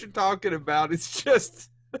know what you're talking about. It's just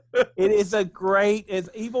It is a great. It's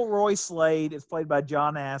Evil Roy Slade. It's played by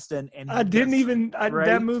John Aston, and I didn't even great.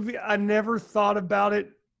 that movie. I never thought about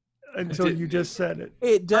it until you just said it.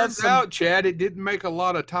 It does. turns out, Chad, it didn't make a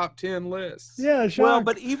lot of top 10 lists. Yeah, sure. Well,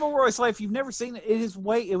 but Evil Roy Slade, if you've never seen it,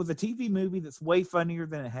 it was a TV movie that's way funnier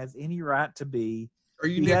than it has any right to be. Are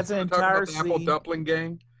you He next has an going to talk about entire the Apple scene- Dumpling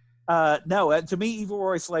Gang? No, to me, Evil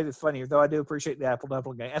Roy Slade is funnier, though I do appreciate the Apple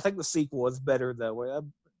Dumpling Gang. I think the sequel is better, though.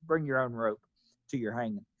 Bring your own rope to your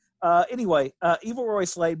hanging. Anyway, Evil Roy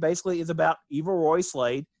Slade basically is about Evil Roy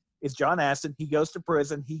Slade. It's John Aston. He goes to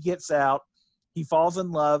prison. He gets out. He falls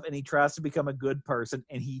in love, and he tries to become a good person,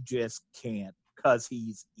 and he just can't because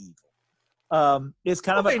he's evil. It's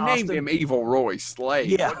kind of They an named Austin, him Evil Roy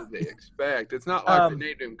Slade. Yeah. What did they expect? It's not like they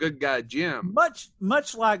named him Good Guy Jim.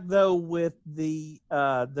 much like though with the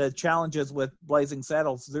challenges with Blazing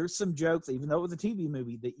Saddles. There's some jokes, even though it was a TV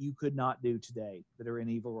movie, that you could not do today that are in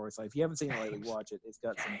Evil Roy Slade. If you haven't seen it lately, watch it. It's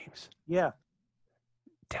got some. Yeah.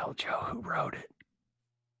 Tell Joe who wrote it.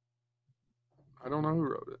 I don't know who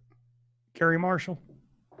wrote it. Gary Marshall.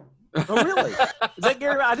 Oh, really? Is that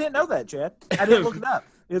Gary? I didn't know that, Chad. I didn't look it up.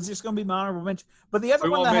 It's just going to be my honorable mention. But the other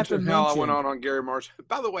We one won't I have to mention how I mention. went on Gary Marshall.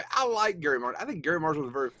 By the way, I like Gary Marshall. I think Gary Marshall is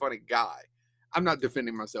a very funny guy. I'm not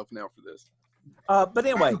defending myself now for this. But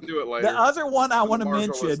anyway, I'll do it later. the other one I When want the to Marshall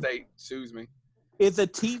mention Estate sues me. is a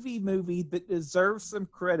TV movie that deserves some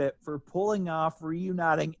credit for pulling off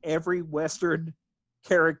reuniting every Western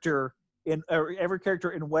character every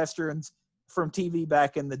character in Westerns from TV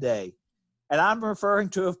back in the day. And I'm referring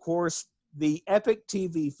to, of course, the epic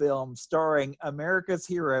TV film starring America's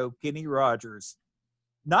hero, Kenny Rogers.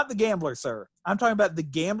 Not The Gambler, sir. I'm talking about The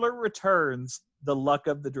Gambler Returns, The Luck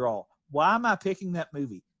of the Draw. Why am I picking that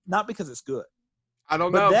movie? Not because it's good. I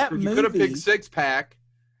don't But know. that You could have movie- picked Six Pack.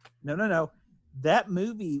 No. That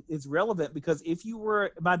movie is relevant because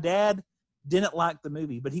my dad didn't like the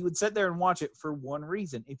movie, but he would sit there and watch it for one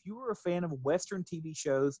reason. If you were a fan of Western TV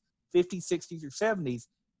shows, 50s, 60s, or 70s,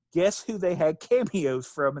 guess who they had cameos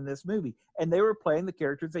from in this movie? And they were playing the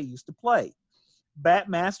characters they used to play. Bat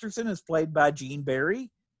Masterson is played by Gene Barry.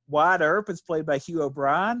 Wyatt Earp is played by Hugh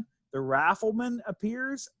O'Brien. The Rifleman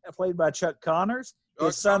appears, played by Chuck Connors.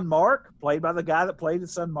 His son Mark, played by the guy that played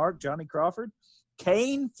his son Mark, Johnny Crawford.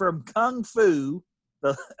 Kane from Kung Fu,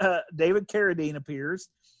 David Carradine appears.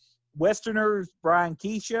 Westerners, Brian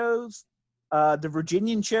Key shows. The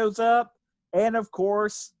Virginian shows up. And, of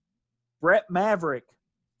course, Brett Maverick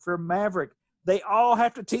from Maverick. They all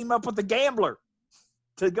have to team up with the Gambler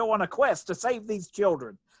to go on a quest to save these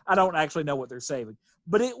children. I don't actually know what they're saving.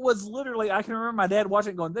 But it was literally, I can remember my dad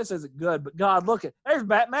watching it going, this isn't good. But God, look there's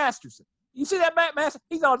Bat Masterson. You see that Bat Masterson?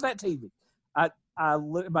 He's on that TV.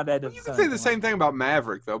 My dad doesn't. You can say the same thing about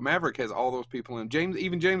Maverick, though. Maverick has all those people in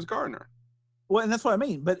even James Gardner. Well, and that's what I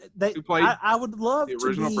mean. But Who played I would love the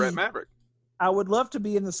original to be, Brett Maverick. I would love to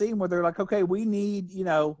be in the scene where they're like, okay, we need,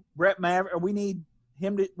 Brett Maverick, or we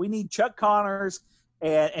need Chuck Connors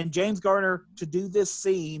and James Gardner to do this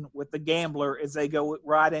scene with the Gambler as they go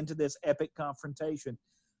right into this epic confrontation.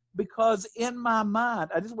 Because in my mind,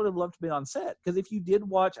 I just would have loved to be on set. Because if you did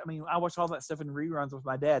watch, I watched all that stuff in reruns with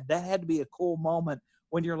my dad. That had to be a cool moment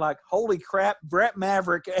when you're like, holy crap, Brett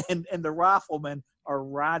Maverick and the Rifleman are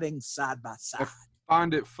riding side by side. I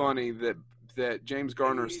find it funny that James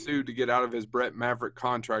Garner sued to get out of his Brett Maverick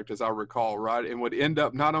contract, as I recall, right? And would end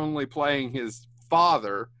up not only playing his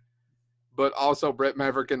father, but also Brett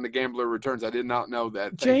Maverick in The Gambler Returns. I did not know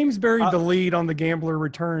that. James buried the lead on The Gambler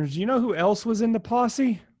Returns. Do you know who else was in the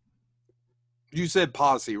posse? You said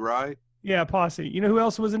posse, right? Yeah, posse. You know who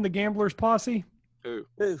else was in The Gambler's posse? Who?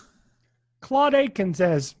 Claude Akins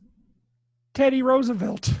as Teddy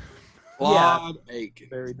Roosevelt. Claude Akins.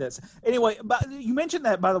 Buried this. Anyway, but you mentioned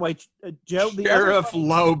that, by the way, Joe. Sheriff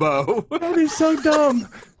Lobo. That is so dumb.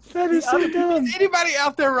 That is so dumb. Is anybody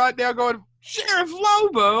out there right now going, Sheriff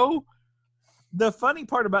Lobo? The funny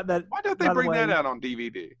part about that. Why don't they bring that out on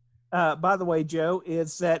DVD? By the way, Joe,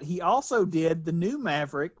 is that he also did the new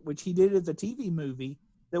Maverick, which he did as a TV movie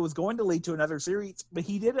that was going to lead to another series, but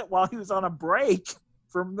he did it while he was on a break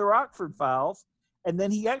from the Rockford Files. And then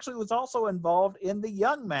he actually was also involved in the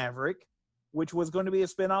Young Maverick, which was going to be a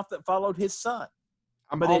spinoff that followed his son.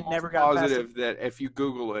 I'm but almost it never got positive that if you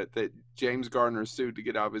Google it, that James Gardner sued to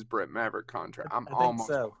get out of his Brett Maverick contract. I'm I think almost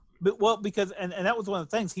so. because and that was one of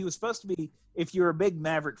the things. He was supposed to be, if you're a big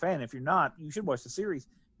Maverick fan, if you're not, you should watch the series.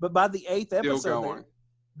 But by the 8th episode,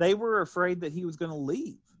 they were afraid that he was going to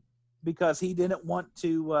leave because he didn't want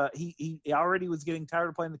to. He already was getting tired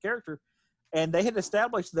of playing the character, and they had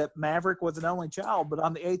established that Maverick was an only child. But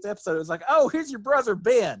on the 8th episode, it was like, oh, here's your brother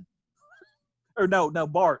Ben, or no,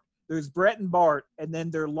 Bart. There's Brett and Bart, and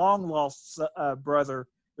then their long lost brother.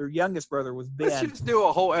 Their youngest brother was Ben. Let's just do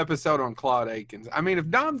a whole episode on Claude Akins. I mean, if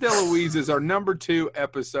Dom DeLuise is our number 2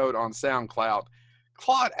 episode on SoundCloud,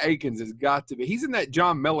 Claude Akins has got to be. He's in that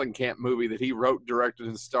John Mellencamp movie that he wrote, directed,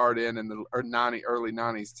 and starred in the early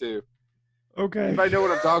 90s, too. Okay. Anybody know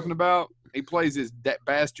what I'm talking about? He plays his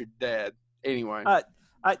bastard dad. Anyway.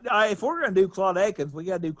 If we're going to do Claude Akins, we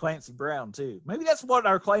got to do Clancy Brown, too. Maybe that's what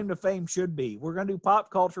our claim to fame should be. We're going to do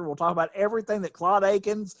pop culture. We'll talk about everything that Claude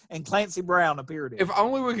Akins and Clancy Brown appeared in. If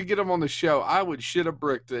only we could get him on the show, I would shit a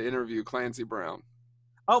brick to interview Clancy Brown.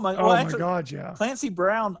 Oh, my God, yeah. Clancy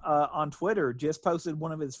Brown on Twitter just posted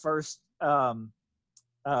one of his first where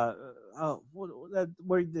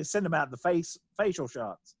they send them out the facial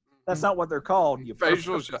shots. That's not what they're called.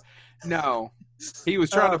 Facial shot. No. He was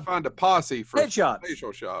trying to find a posse for headshots.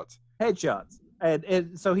 Facial shots. Headshots.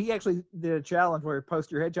 And so he actually did a challenge where he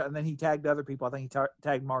posted your headshot, and then he tagged other people. I think he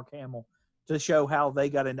tagged Mark Hamill to show how they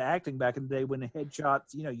got into acting back in the day when the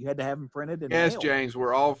headshots, you had to have them printed. And yes, mailed. James,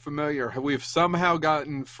 we're all familiar. We've somehow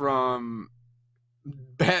gotten from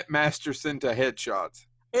Bat Masterson to headshots.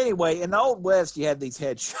 Anyway, in the Old West, you had these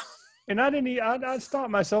headshots. And I stopped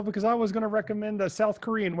myself because I was going to recommend a South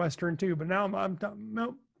Korean Western too, but now I'm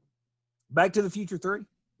nope. Back to the Future 3?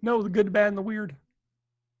 No, The Good, the Bad, and the Weird.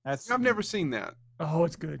 I've never seen that. Oh,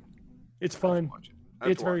 it's good. It's fun.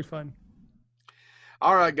 It's very fun.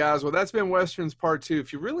 All right, guys. Well, that's been Westerns Part 2.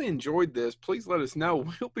 If you really enjoyed this, please let us know.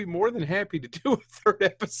 We'll be more than happy to do a 3rd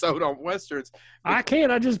episode on Westerns. I can't.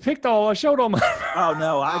 I just picked all. I showed all my. Oh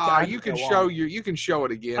no! You can show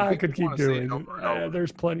it again. I could keep doing it.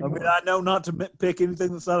 There's plenty more. I know not to pick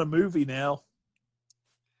anything that's not a movie now.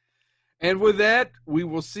 And with that, we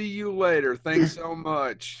will see you later. Thanks so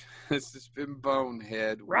much. This has been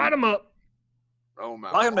Bonehead. Ride 'em up. Oh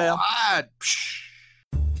my Lock 'em down. God.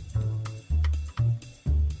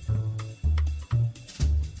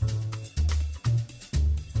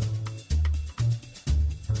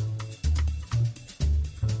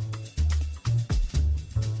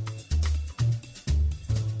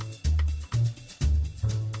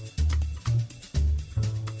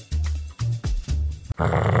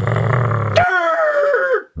 Uh-huh.